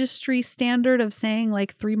diamonds industry standard of saying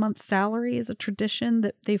like 3 months salary is a tradition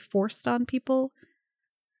that they've forced on people?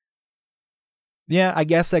 Yeah, I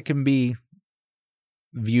guess that can be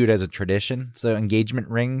viewed as a tradition. So engagement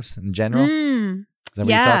rings in general. Is that what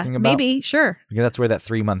you're talking about? Maybe, sure. Because that's where that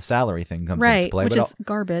 3 month salary thing comes into play. Which is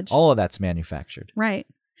garbage. All of that's manufactured. Right.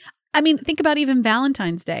 I mean, think about even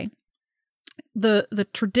Valentine's Day. The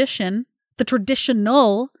traditional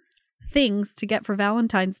things to get for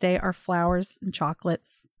Valentine's Day are flowers and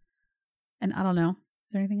chocolates. And I don't know.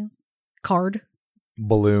 Is there anything else? Card.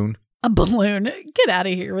 Balloon. A balloon. Get out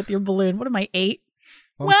of here with your balloon. What am I, 8?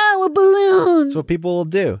 Well, wow, a balloon. That's what people will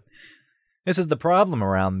do. This is the problem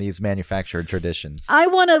around these manufactured traditions. I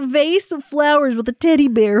want a vase of flowers with a teddy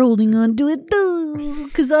bear holding on to it.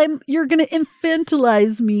 Because you're going to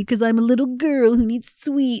infantilize me because I'm a little girl who needs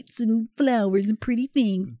sweets and flowers and pretty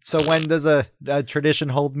things. So when does a tradition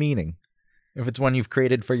hold meaning? If it's one you've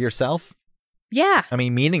created for yourself? Yeah. I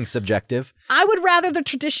mean, meaning's subjective. I would rather the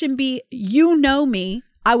tradition be, me.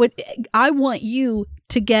 I want you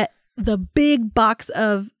to get the big box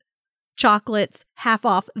of chocolates half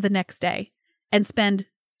off the next day and spend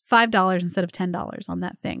 $5 instead of $10 on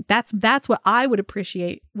that thing. That's what I would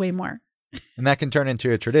appreciate way more. And that can turn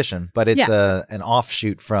into a tradition, but it's an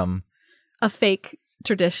offshoot from a fake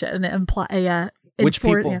tradition. Which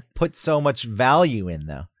people put so much value in,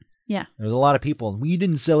 though. Yeah. There's a lot of people, we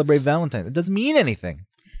didn't celebrate Valentine's. It doesn't mean anything.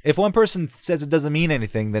 If one person says it doesn't mean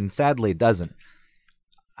anything, then sadly it doesn't.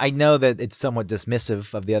 I know that it's somewhat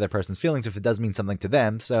dismissive of the other person's feelings if it does mean something to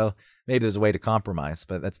them, so maybe there's a way to compromise,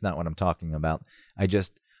 but that's not what I'm talking about. I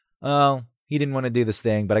just, he didn't want to do this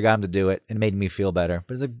thing, but I got him to do it, and it made me feel better.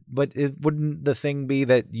 But wouldn't the thing be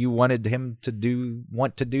that you wanted him to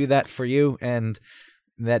want to do that for you, and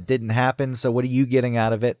that didn't happen, so what are you getting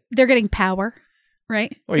out of it? They're getting power,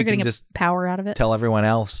 right? Or They're getting just power out of it. Tell everyone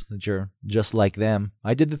else that you're just like them.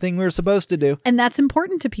 I did the thing we were supposed to do. And that's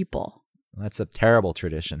important to people. That's a terrible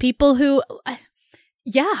tradition. People who,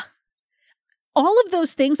 all of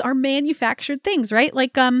those things are manufactured things, right?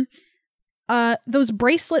 Like those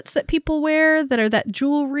bracelets that people wear that are that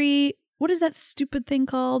jewelry. What is that stupid thing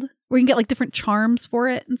called? Where you can get like different charms for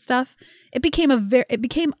it and stuff. It became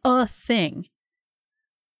a thing.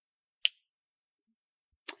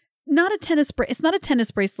 Not a tennis It's not a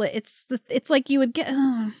tennis bracelet. It's like you would get.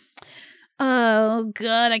 Oh,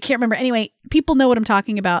 God, I can't remember. Anyway, people know what I'm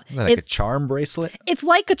talking about. Is that like a charm bracelet? It's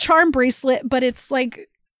like a charm bracelet, but it's like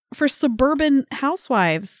for suburban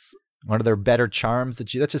housewives. What are there better charms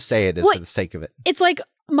that let's just say it is for the sake of it. It's like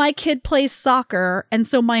my kid plays soccer, and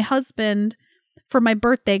so my husband, for my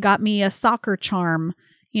birthday, got me a soccer charm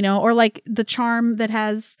or like the charm that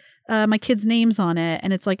has my kids' names on it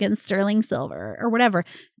and it's like in sterling silver or whatever.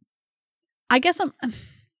 I guess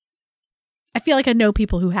I feel like I know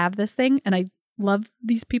people who have this thing and I love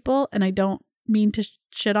these people and I don't mean to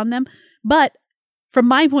shit on them. But from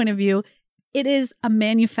my point of view, it is a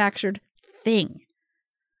manufactured thing.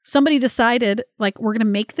 Somebody decided, like, we're going to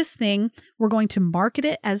make this thing. We're going to market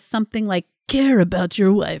it as something like, care about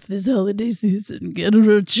your wife this holiday season. Get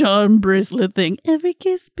her a charm bracelet thing. Every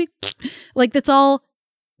kiss be... Like, that's all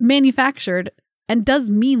manufactured and does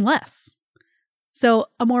mean less. So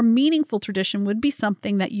a more meaningful tradition would be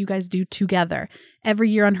something that you guys do together. Every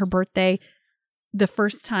year on her birthday, the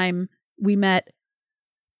first time we met,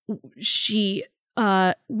 we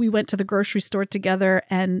went to the grocery store together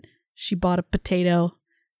and she bought a potato.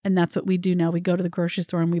 And that's what we do now. We go to the grocery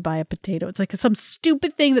store and we buy a potato. It's like some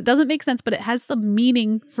stupid thing that doesn't make sense, but it has some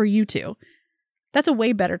meaning for you two. That's a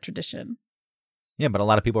way better tradition. Yeah, but a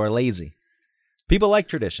lot of people are lazy. People like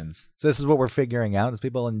traditions. So this is what we're figuring out, is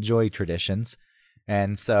people enjoy traditions.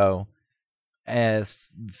 And so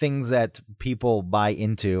as things that people buy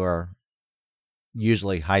into are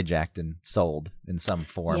usually hijacked and sold in some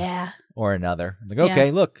form or another. Like, okay,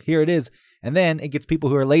 look, here it is. And then it gets people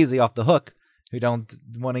who are lazy off the hook, who don't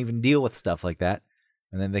want to even deal with stuff like that.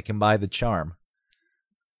 And then they can buy the charm.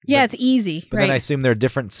 Yeah, it's easy. But then I assume there are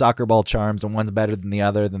different soccer ball charms, and one's better than the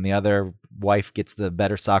other wife gets the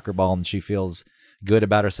better soccer ball and she feels good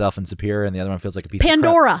about herself and superior, and the other one feels like a piece of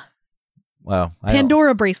Pandora. Well,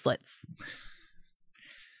 Pandora bracelets.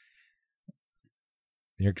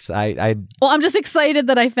 You're excited. Well, I'm just excited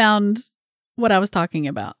that I found what I was talking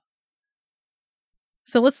about.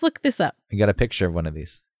 So let's look this up. You got a picture of one of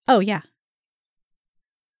these. Oh, yeah.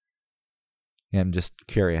 Yeah, I'm just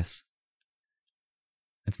curious.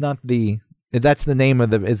 It's not that's the name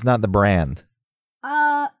of it's not the brand.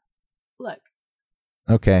 Look.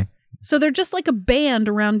 Okay. So they're just like a band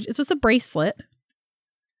around, it's just a bracelet.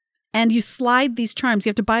 And you slide these charms.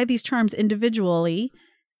 You have to buy these charms individually.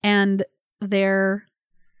 And they're...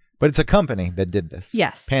 But it's a company that did this.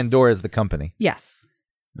 Yes. Pandora is the company. Yes.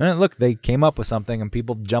 And look, they came up with something and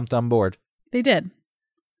people jumped on board. They did.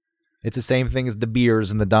 It's the same thing as the beers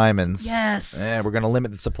and the diamonds. Yes. We're going to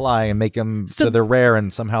limit the supply and make them so they're rare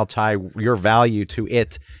and somehow tie your value to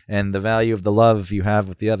it and the value of the love you have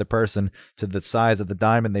with the other person to the size of the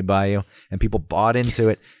diamond they buy you. And people bought into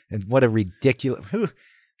it. And what a ridiculous...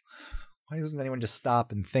 Why doesn't anyone just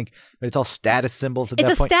stop and think? But it's all status symbols at that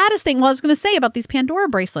point. It's a status thing. Well, I was going to say about these Pandora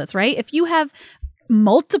bracelets, right? If you have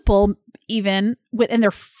multiple even, and they're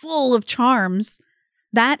full of charms,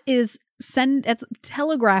 that is... it's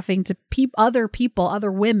telegraphing to other people,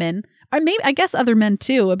 other women, or maybe I guess other men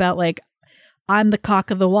too, about like, I'm the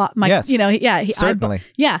cock of the walk. Yes, certainly.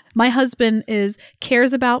 My husband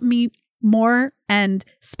cares about me more and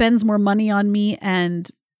spends more money on me and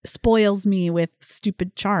spoils me with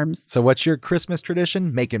stupid charms. So what's your Christmas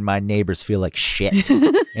tradition? Making my neighbors feel like shit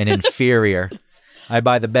and inferior. I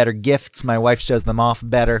buy the better gifts. My wife shows them off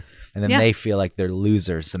better. And then they feel like they're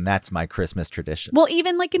losers. And that's my Christmas tradition. Well,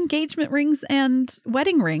 even like engagement rings and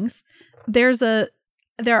wedding rings, there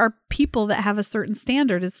are people that have a certain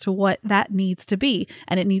standard as to what that needs to be.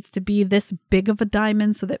 And it needs to be this big of a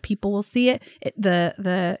diamond so that people will see it.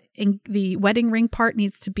 The wedding ring part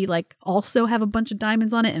needs to be like also have a bunch of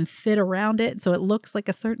diamonds on it and fit around it. So it looks like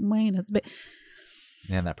a certain way. And it's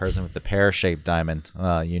and that person with the pear-shaped diamond,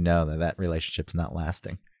 you know that relationship's not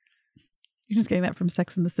lasting. You're just getting that from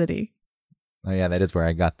Sex and the City. Oh, yeah, that is where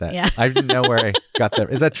I got that. Yeah. I didn't know where I got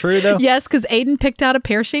that. Is that true, though? Yes, because Aiden picked out a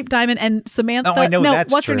pear-shaped diamond and Samantha... Oh, I know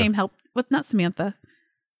that's what's true. Her name? Not Samantha.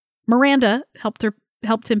 Miranda helped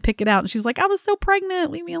him pick it out. And she was like, I was so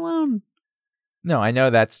pregnant. Leave me alone. No, I know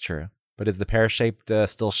that's true. But is the pear-shaped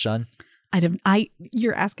still shun?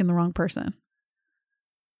 You're asking the wrong person.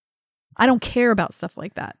 I don't care about stuff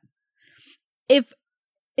like that. If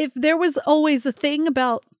there was always a thing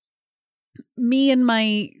about me and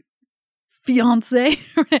my fiance,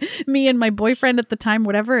 me and my boyfriend at the time,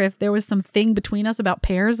 whatever, if there was some thing between us about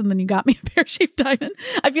pears and then you got me a pear-shaped diamond,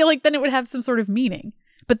 I feel like then it would have some sort of meaning.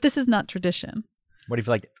 But this is not tradition. What if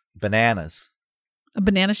you like bananas? A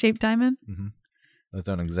banana-shaped diamond? Mm-hmm. Those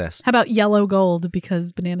don't exist. How about yellow gold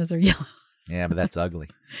because bananas are yellow? Yeah, but that's ugly.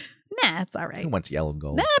 Nah, it's all right. Who wants yellow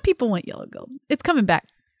gold? Nah, people want yellow gold. It's coming back.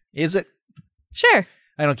 Is it? Sure.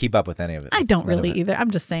 I don't keep up with any of it. I don't really either.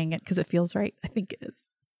 I'm just saying it because it feels right. I think it is.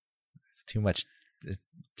 It's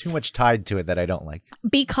too much tied to it that I don't like.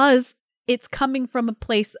 Because it's coming from a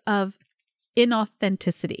place of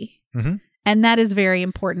inauthenticity. Mm-hmm. And that is very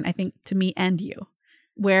important, I think, to me and you.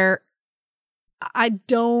 Where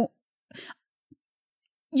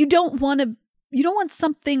you don't want to want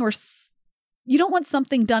something you don't want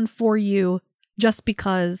something done for you just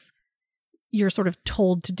because you're sort of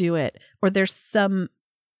told to do it or there's some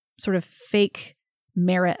sort of fake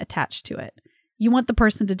merit attached to it. You want the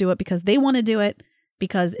person to do it because they want to do it,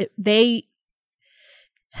 because even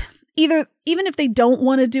if they don't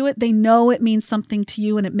want to do it, they know it means something to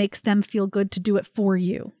you and it makes them feel good to do it for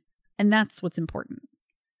you. And that's what's important.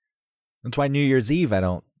 That's why New Year's Eve I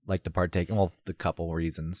don't like to partake. Well, the couple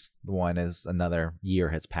reasons. One is another year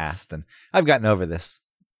has passed and I've gotten over this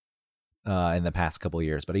in the past couple of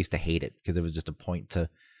years, but I used to hate it because it was just a point to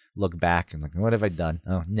look back and like, what have I done?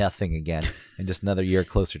 Oh, nothing again. And just another year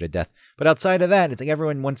closer to death. But outside of that, it's like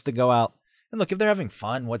everyone wants to go out and look, if they're having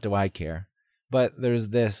fun, what do I care? But there's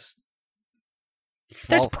this.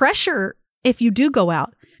 There's pressure if you do go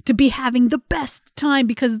out to be having the best time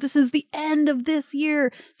because this is the end of this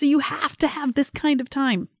year. So you have to have this kind of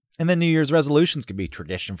time. And then New Year's resolutions could be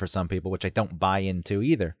tradition for some people, which I don't buy into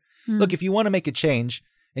either. Look, if you want to make a change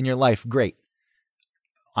in your life, great.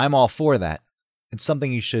 I'm all for that. It's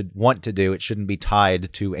something you should want to do. It shouldn't be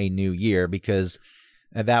tied to a new year because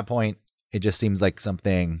at that point, it just seems like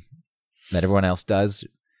something that everyone else does.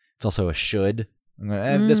 It's also a should.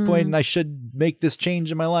 At this point, I should make this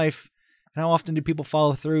change in my life. And how often do people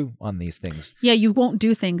follow through on these things? Yeah, you won't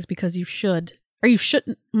do things because you should. Or you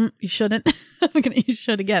shouldn't. You shouldn't. You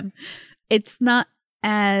should again. It's not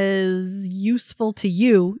as useful to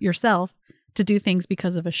you yourself to do things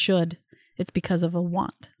because of a should. It's because of a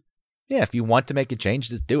want. Yeah, if you want to make a change,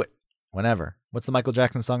 just do it. Whenever. What's the Michael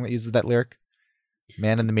Jackson song that uses that lyric?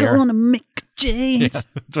 Man in the Mirror. Gonna make a change. Yeah,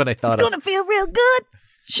 that's what I thought it's gonna feel real good.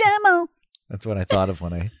 Shamo. That's what I thought of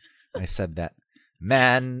when I said that.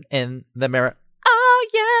 Man in the Mirror. Oh,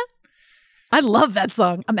 yeah. I love that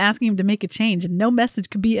song. I'm asking him to make a change, and no message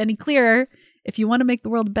could be any clearer. If you want to make the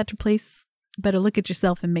world a better place, better look at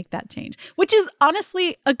yourself and make that change, which is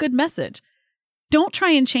honestly a good message. Don't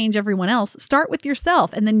try and change everyone else. Start with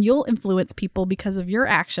yourself, and then you'll influence people because of your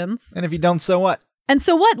actions. And if you don't, so what? And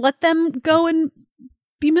so what? Let them go and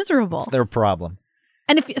be miserable. It's their problem.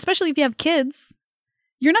 And especially if you have kids,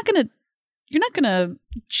 you're not going to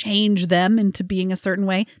change them into being a certain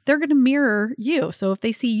way. They're going to mirror you. So if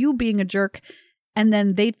they see you being a jerk and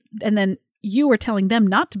then you are telling them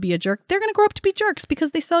not to be a jerk, they're going to grow up to be jerks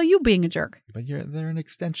because they saw you being a jerk. But they're an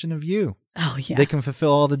extension of you. Oh, yeah. They can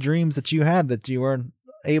fulfill all the dreams that you had that you weren't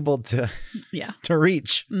able to to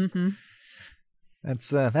reach. Mm-hmm.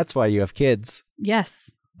 That's why you have kids.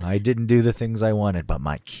 Yes. I didn't do the things I wanted, but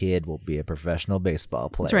my kid will be a professional baseball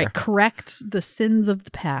player. That's right. Correct the sins of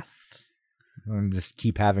the past. And just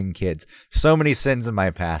keep having kids. So many sins in my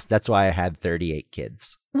past. That's why I had 38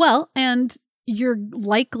 kids. Well, and you're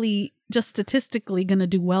likely just statistically going to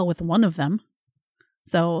do well with one of them.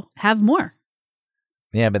 So have more.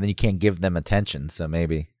 Yeah, but then you can't give them attention. So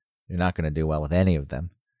maybe you're not going to do well with any of them.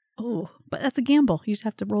 Oh, but that's a gamble. You just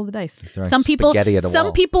have to roll the dice. Some people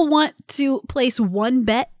want to place one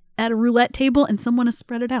bet at a roulette table and some want to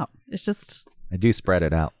spread it out. It's just. I do spread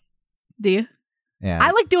it out. Do you? Yeah.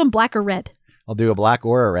 I like doing black or red. I'll do a black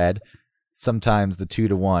or a red. Sometimes the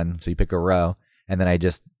 2-to-1. So you pick a row, and then I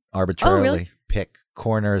just arbitrarily pick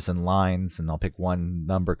corners and lines, and I'll pick one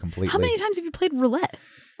number completely. How many times have you played roulette?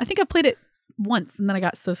 I think I've played it once, and then I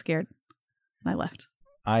got so scared, and I left.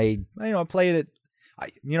 I played it.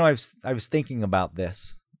 I was thinking about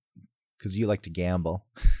this because you like to gamble.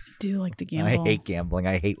 I do like to gamble. I hate gambling.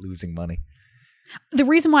 I hate losing money. The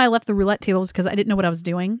reason why I left the roulette table was because I didn't know what I was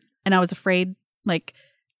doing, and I was afraid.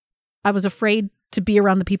 I was afraid to be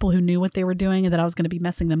around the people who knew what they were doing and that I was going to be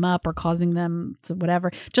messing them up or causing them to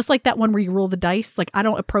whatever. Just like that one where you roll the dice. Like, I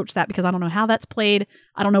don't approach that because I don't know how that's played.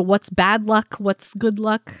 I don't know what's bad luck, what's good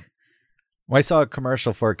luck. Well, I saw a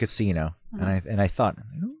commercial for a casino, and I thought,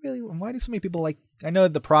 really, why do so many people like? I know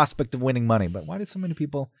the prospect of winning money, but why do so many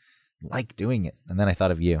people like doing it? And then I thought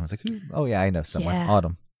of you. I was like, oh yeah, I know someone. Yeah.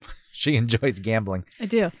 Autumn. She enjoys gambling. I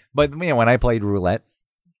do. But when I played roulette,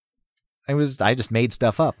 I just made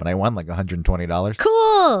stuff up and I won like $120.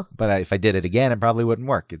 Cool. But if I did it again, it probably wouldn't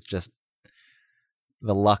work. It's just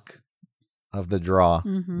the luck of the draw,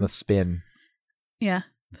 the spin. Yeah,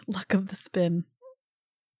 the luck of the spin.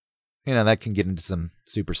 That can get into some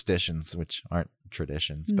superstitions, which aren't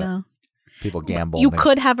traditions, but people gamble. You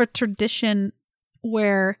could have a tradition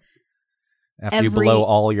where after you blow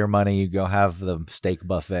all your money, you go have the steak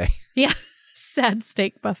buffet. Yeah, sad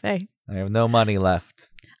steak buffet. I have no money left.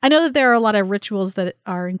 I know that there are a lot of rituals that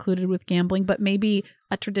are included with gambling, but maybe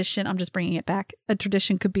a tradition, I'm just bringing it back. A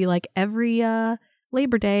tradition could be like every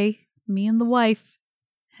Labor Day, me and the wife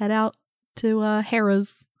head out to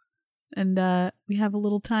Harrah's And we have a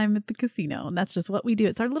little time at the casino, and that's just what we do.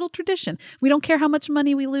 It's our little tradition. We don't care how much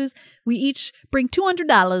money we lose. We each bring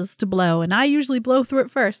 $200 to blow, and I usually blow through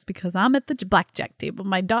it first because I'm at the blackjack table.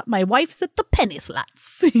 My wife's at the penny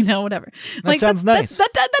slots, whatever. That sounds nice.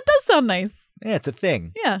 That does sound nice. Yeah, it's a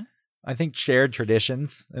thing. Yeah. I think shared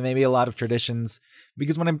traditions, and maybe a lot of traditions,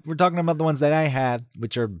 because we're talking about the ones that I had,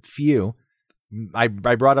 which are few, I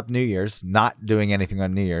brought up New Year's, not doing anything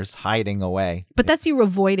on New Year's, hiding away. But that's you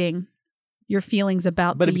avoiding your feelings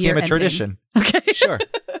about but the year it became a ending. tradition. Okay.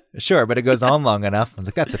 Sure, but it goes on long enough. I was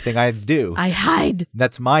like, that's a thing I do. I hide.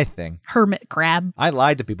 That's my thing. Hermit crab. I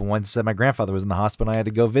lied to people once, said my grandfather was in the hospital. I had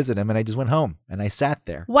to go visit him, and I just went home, and I sat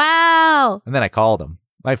there. Wow. And then I called him.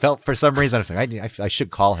 I felt for some reason, I was like, I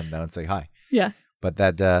should call him though and say hi. Yeah. But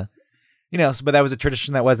that, but that was a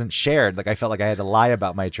tradition that wasn't shared. Like I felt like I had to lie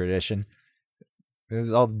about my tradition. It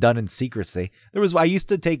was all done in secrecy. I used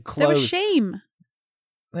to take clothes. There was shame.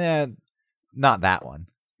 Yeah, not that one.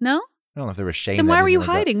 No? I don't know if there was shame. Then why were you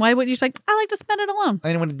hiding? Why wouldn't you just I like to spend it alone? I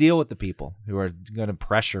didn't want to deal with the people who are going to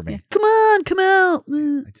pressure me. Yeah. Come on, come out.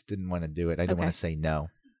 I just didn't want to do it. I didn't want to say no.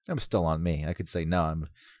 That was still on me. I could say no. I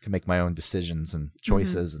can make my own decisions and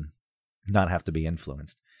choices and not have to be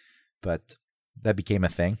influenced. But that became a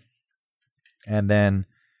thing. And then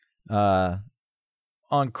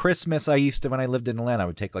on Christmas, when I lived in Atlanta, I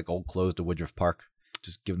would take like old clothes to Woodruff Park,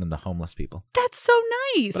 just give them to homeless people. That's so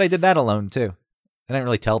nice. But I did that alone too. I didn't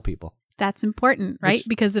really tell people. That's important, right?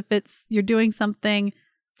 Because if you're doing something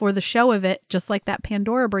for the show of it, just like that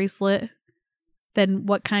Pandora bracelet, then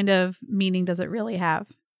what kind of meaning does it really have?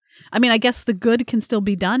 I mean, I guess the good can still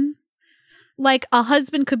be done. Like a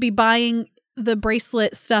husband could be buying the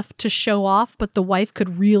bracelet stuff to show off, but the wife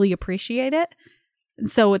could really appreciate it.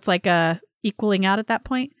 And so it's like a equaling out at that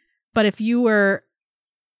point. But if you were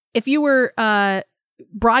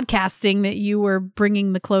broadcasting that you were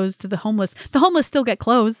bringing the clothes to the homeless still get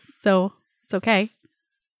clothes, so it's okay.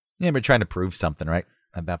 Yeah, but trying to prove something, right?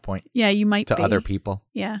 At that point. Yeah, you might to be. Other people.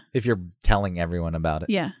 Yeah. If you're telling everyone about it.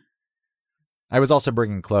 Yeah. I was also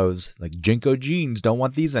bringing clothes like Jinko jeans. Don't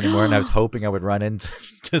want these anymore. And I was hoping I would run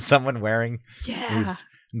into someone wearing these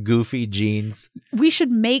goofy jeans. We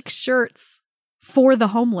should make shirts for the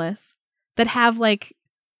homeless that have like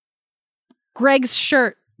Greg's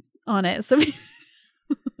shirt on it. So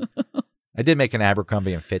I did make an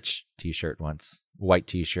Abercrombie and Fitch t-shirt once. White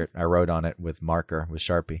t-shirt. I wrote on it with marker, with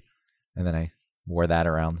Sharpie. And then I wore that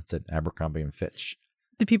around. It said Abercrombie and Fitch.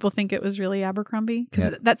 Did people think it was really Abercrombie?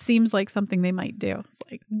 Because that seems like something they might do. It's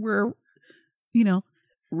like, we're,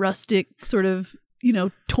 rustic, sort of,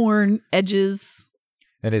 torn edges.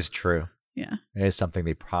 It is true. Yeah. It is something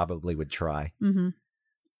they probably would try. Mm-hmm.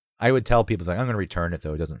 I would tell people, I'm going to return it,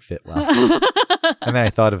 though. It doesn't fit well. And then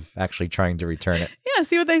I thought of actually trying to return it. Yeah,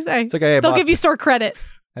 see what they say. It's okay. They'll give you store credit.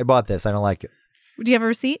 I bought this. I don't like it. Do you have a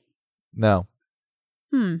receipt? No.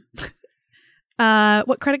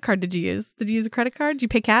 What credit card did you use? Did you use a credit card? Did you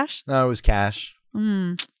pay cash? No, it was cash.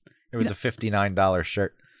 It was a $59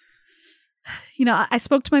 shirt. I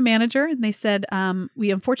spoke to my manager and they said,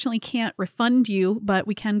 we unfortunately can't refund you, but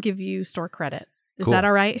we can give you store credit. Is that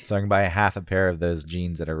all right? So I can buy half a pair of those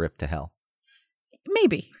jeans that are ripped to hell.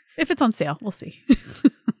 Maybe. If it's on sale, we'll see.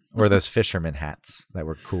 Or those fisherman hats that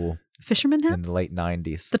were cool. Fisherman hats? In the late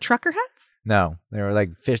 90s. The trucker hats? No. They were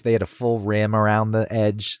like fish. They had a full rim around the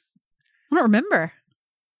edge. I don't remember.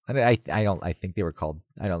 I think they were called,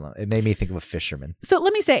 I don't know. It made me think of a fisherman. So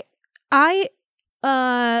let me say, I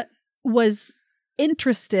was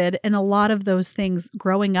interested in a lot of those things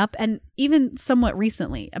growing up and even somewhat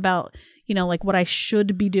recently about, like what I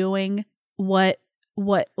should be doing, what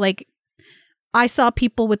like I saw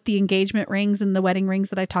people with the engagement rings and the wedding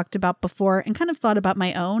rings that I talked about before and kind of thought about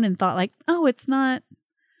my own and thought like, oh, it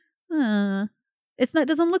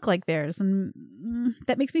doesn't look like theirs. And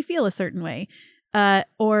that makes me feel a certain way.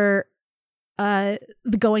 Or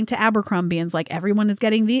the going to Abercrombie and's like, everyone is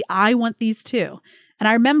getting I want these too. And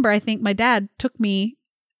I remember, I think my dad took me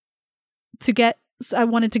I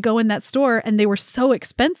wanted to go in that store and they were so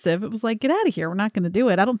expensive. It was like, get out of here. We're not going to do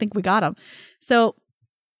it. I don't think we got them. So,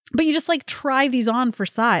 but you just like try these on for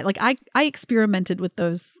size. Like I experimented with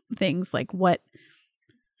those things. Like what,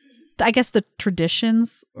 I guess the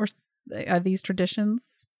traditions, or are these traditions?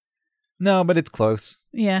 No, but it's close.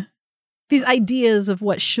 Yeah. These ideas of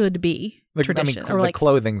what should be tradition. I mean, the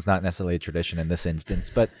clothing's not necessarily a tradition in this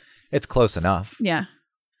instance, but it's close enough. Yeah.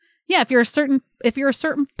 Yeah. If you're at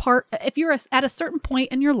a certain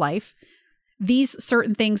point in your life, these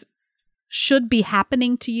certain things should be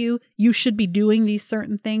happening to you. You should be doing these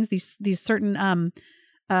certain things, these certain,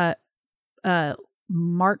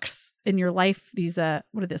 marks in your life. These,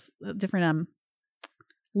 what are this different,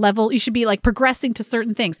 level. You should be like progressing to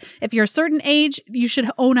certain things. If you're a certain age, you should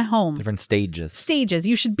own a home. Different stages. Stages.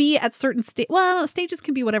 You should be at certain well, stages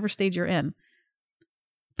can be whatever stage you're in.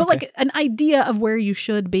 But like an idea of where you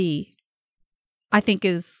should be, I think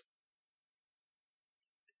is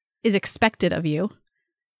expected of you.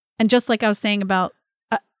 And just like I was saying about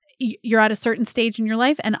you're at a certain stage in your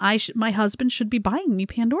life, and my husband should be buying me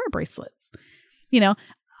Pandora bracelets. You know,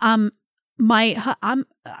 I'm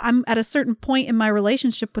at a certain point in my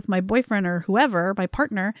relationship with my boyfriend or whoever, my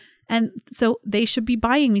partner, and so they should be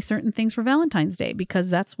buying me certain things for Valentine's Day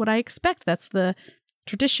because that's what I expect. That's the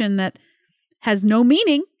tradition that has no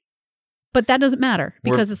meaning, but that doesn't matter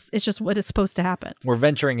because it's just what is supposed to happen. We're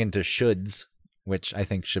venturing into shoulds, which I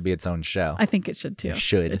think should be its own show. I think it should too. It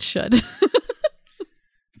should. It should.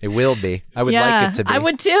 It will be. I would like it to be. I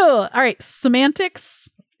would too. All right. Semantics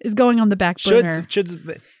is going on the back burner.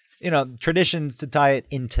 Shoulds, traditions to tie it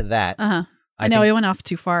into that. Uh-huh. I know we went off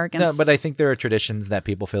too far against. No, but I think there are traditions that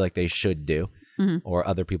people feel like they should do or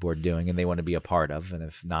other people are doing and they want to be a part of. And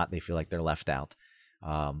if not, they feel like they're left out,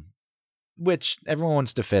 which everyone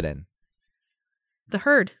wants to fit in. The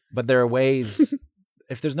herd. But there are ways,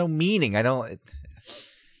 if there's no meaning, if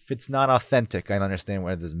it's not authentic, I don't understand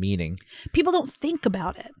where there's meaning. People don't think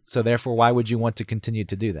about it. So therefore, why would you want to continue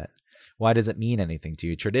to do that? Why does it mean anything to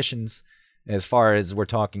you? Traditions, as far as we're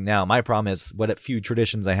talking now, my problem is what few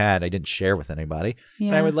traditions I had, I didn't share with anybody. Yeah.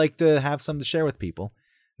 And I would like to have some to share with people.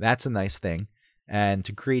 That's a nice thing. And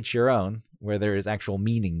to create your own, where there is actual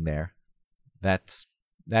meaning there, that's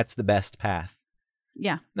the best path.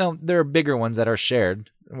 Yeah. Now, there are bigger ones that are shared.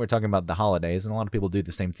 We're talking about the holidays, and a lot of people do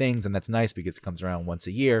the same things, and that's nice because it comes around once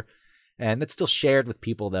a year. And it's still shared with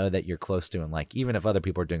people, though, that you're close to and like, even if other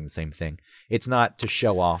people are doing the same thing. It's not to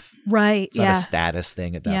show off. Right, It's not a status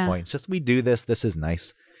thing at that point. It's just, we do this. This is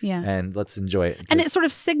nice. Yeah. And let's enjoy it. And it sort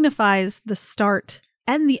of signifies the start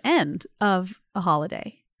and the end of a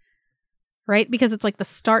holiday, right? Because it's like the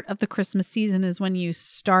start of the Christmas season is when you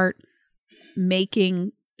start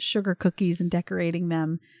making sugar cookies and decorating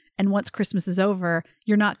them. And once Christmas is over,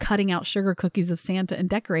 you're not cutting out sugar cookies of Santa and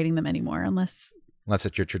decorating them anymore unless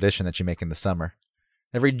it's your tradition that you make in the summer.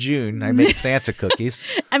 Every June, I make Santa cookies.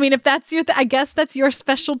 I mean, if that's I guess that's your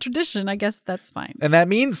special tradition. I guess that's fine. And that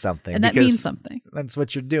means something. And that means something. That's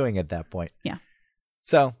what you're doing at that point. Yeah.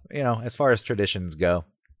 So, as far as traditions go,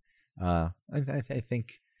 I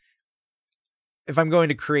think if I'm going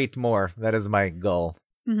to create more, that is my goal.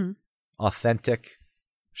 Mm-hmm. Authentic,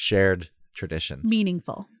 shared traditions.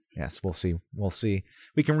 Meaningful. Yes, we'll see.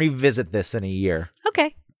 We can revisit this in a year.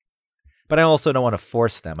 Okay. But I also don't want to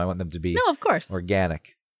force them. I want them to be of course.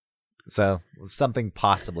 Organic. So something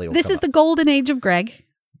possibly will This is up. The golden age of Greg.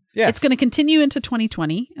 Yes. It's going to continue into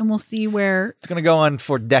 2020, and we'll see where... It's going to go on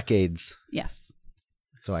for decades. Yes.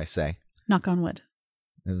 So I say. Knock on wood.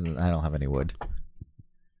 I don't have any wood.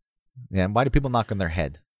 Yeah, why do people knock on their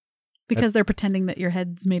head? Because they're pretending that your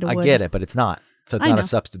head's made of wood. I get it, but it's not. So it's not a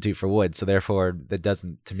substitute for wood. So therefore, that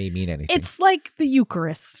doesn't, to me, mean anything. It's like the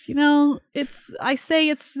Eucharist. I say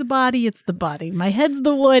it's the body, it's the body. My head's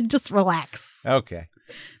the wood. Just relax. Okay.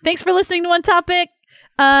 Thanks for listening to One Topic.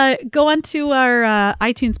 Go onto our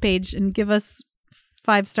iTunes page and give us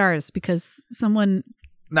 5 stars because someone...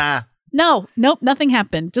 Nah. Nope, nothing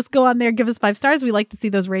happened. Just go on there, give us 5 stars. We like to see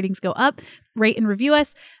those ratings go up. Rate and review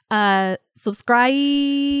us.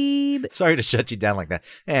 Subscribe. Sorry to shut you down like that.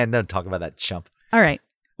 And don't talk about that chump. All right.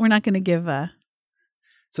 We're not going to give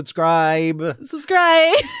Subscribe.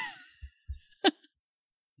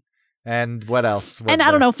 And what else? And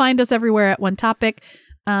I don't know. Find us everywhere at One Topic.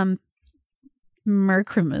 Merry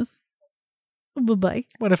Christmas. Bye-bye.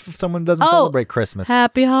 What if someone doesn't celebrate Christmas?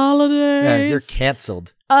 Happy holidays. Yeah, you're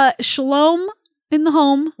canceled. Shalom in the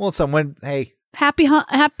home. Well, someone, hey. Happy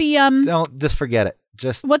Don't, just forget it.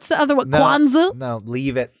 Just. What's the other one? Kwanzaa? No,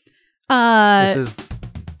 leave it. This is.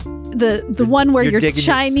 The one where you're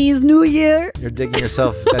Chinese New Year. You're digging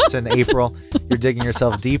yourself. That's in April. You're digging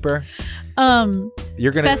yourself deeper.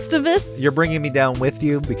 You're gonna Festivus. You're bringing me down with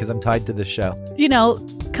you because I'm tied to the show.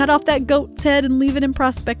 Cut off that goat's head and leave it in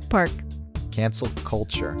Prospect Park. Cancel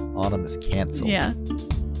culture. Autumn is canceled. Yeah.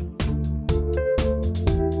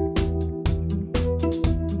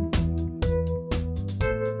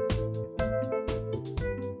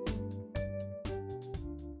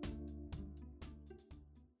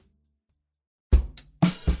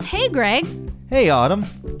 Hey, Greg. Hey, Autumn.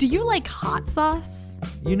 Do you like hot sauce?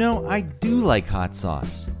 I do like hot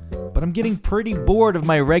sauce, but I'm getting pretty bored of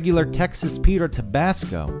my regular Texas Pete or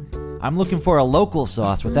Tabasco. I'm looking for a local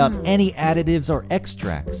sauce without any additives or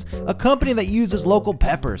extracts. A company that uses local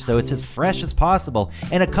peppers so it's as fresh as possible.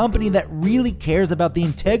 And a company that really cares about the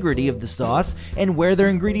integrity of the sauce and where their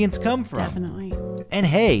ingredients come from. Definitely. And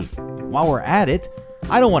hey, while we're at it,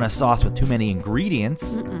 I don't want a sauce with too many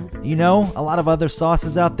ingredients. You know, a lot of other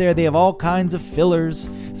sauces out there, they have all kinds of fillers.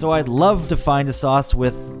 So I'd love to find a sauce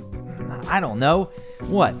with, I don't know,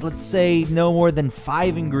 let's say no more than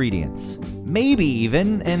 5 ingredients. Maybe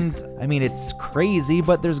even, and I mean, it's crazy,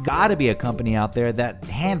 but there's gotta be a company out there that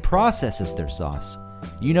hand processes their sauce.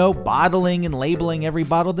 You know, bottling and labeling every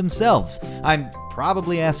bottle themselves. I'm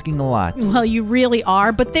probably asking a lot. Well, you really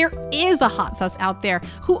are, but there is a hot sauce out there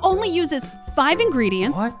who only uses 5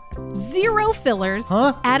 ingredients, 0 fillers,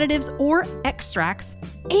 additives, or extracts,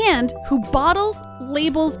 and who bottles,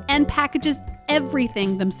 labels, and packages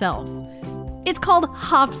everything themselves. It's called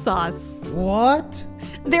Hoff Sauce. What?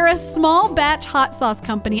 They're a small batch hot sauce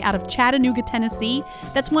company out of Chattanooga, Tennessee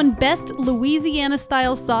that's won Best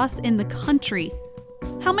Louisiana-style sauce in the country.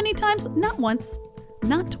 How many times? Not once,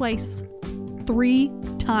 not twice, 3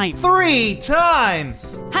 times. 3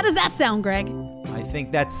 times! How does that sound, Greg? I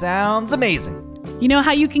think that sounds amazing. You know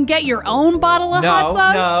how you can get your own bottle of hot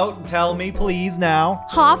sauce? No, tell me please now.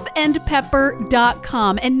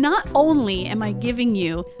 Hoffandpepper.com. And not only am I giving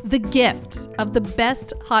you the gift of the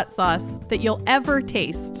best hot sauce that you'll ever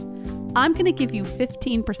taste, I'm going to give you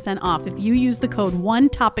 15% off if you use the code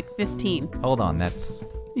ONETOPIC15. Hold on, that's...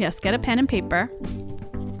 Yes, get a pen and paper.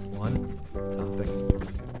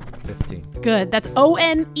 ONETOPIC15. Good. That's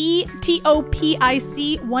ONETOPIC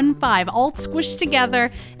 15, all squished together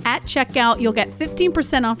at checkout. You'll get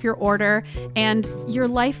 15% off your order and your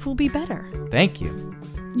life will be better. Thank you.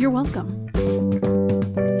 You're welcome.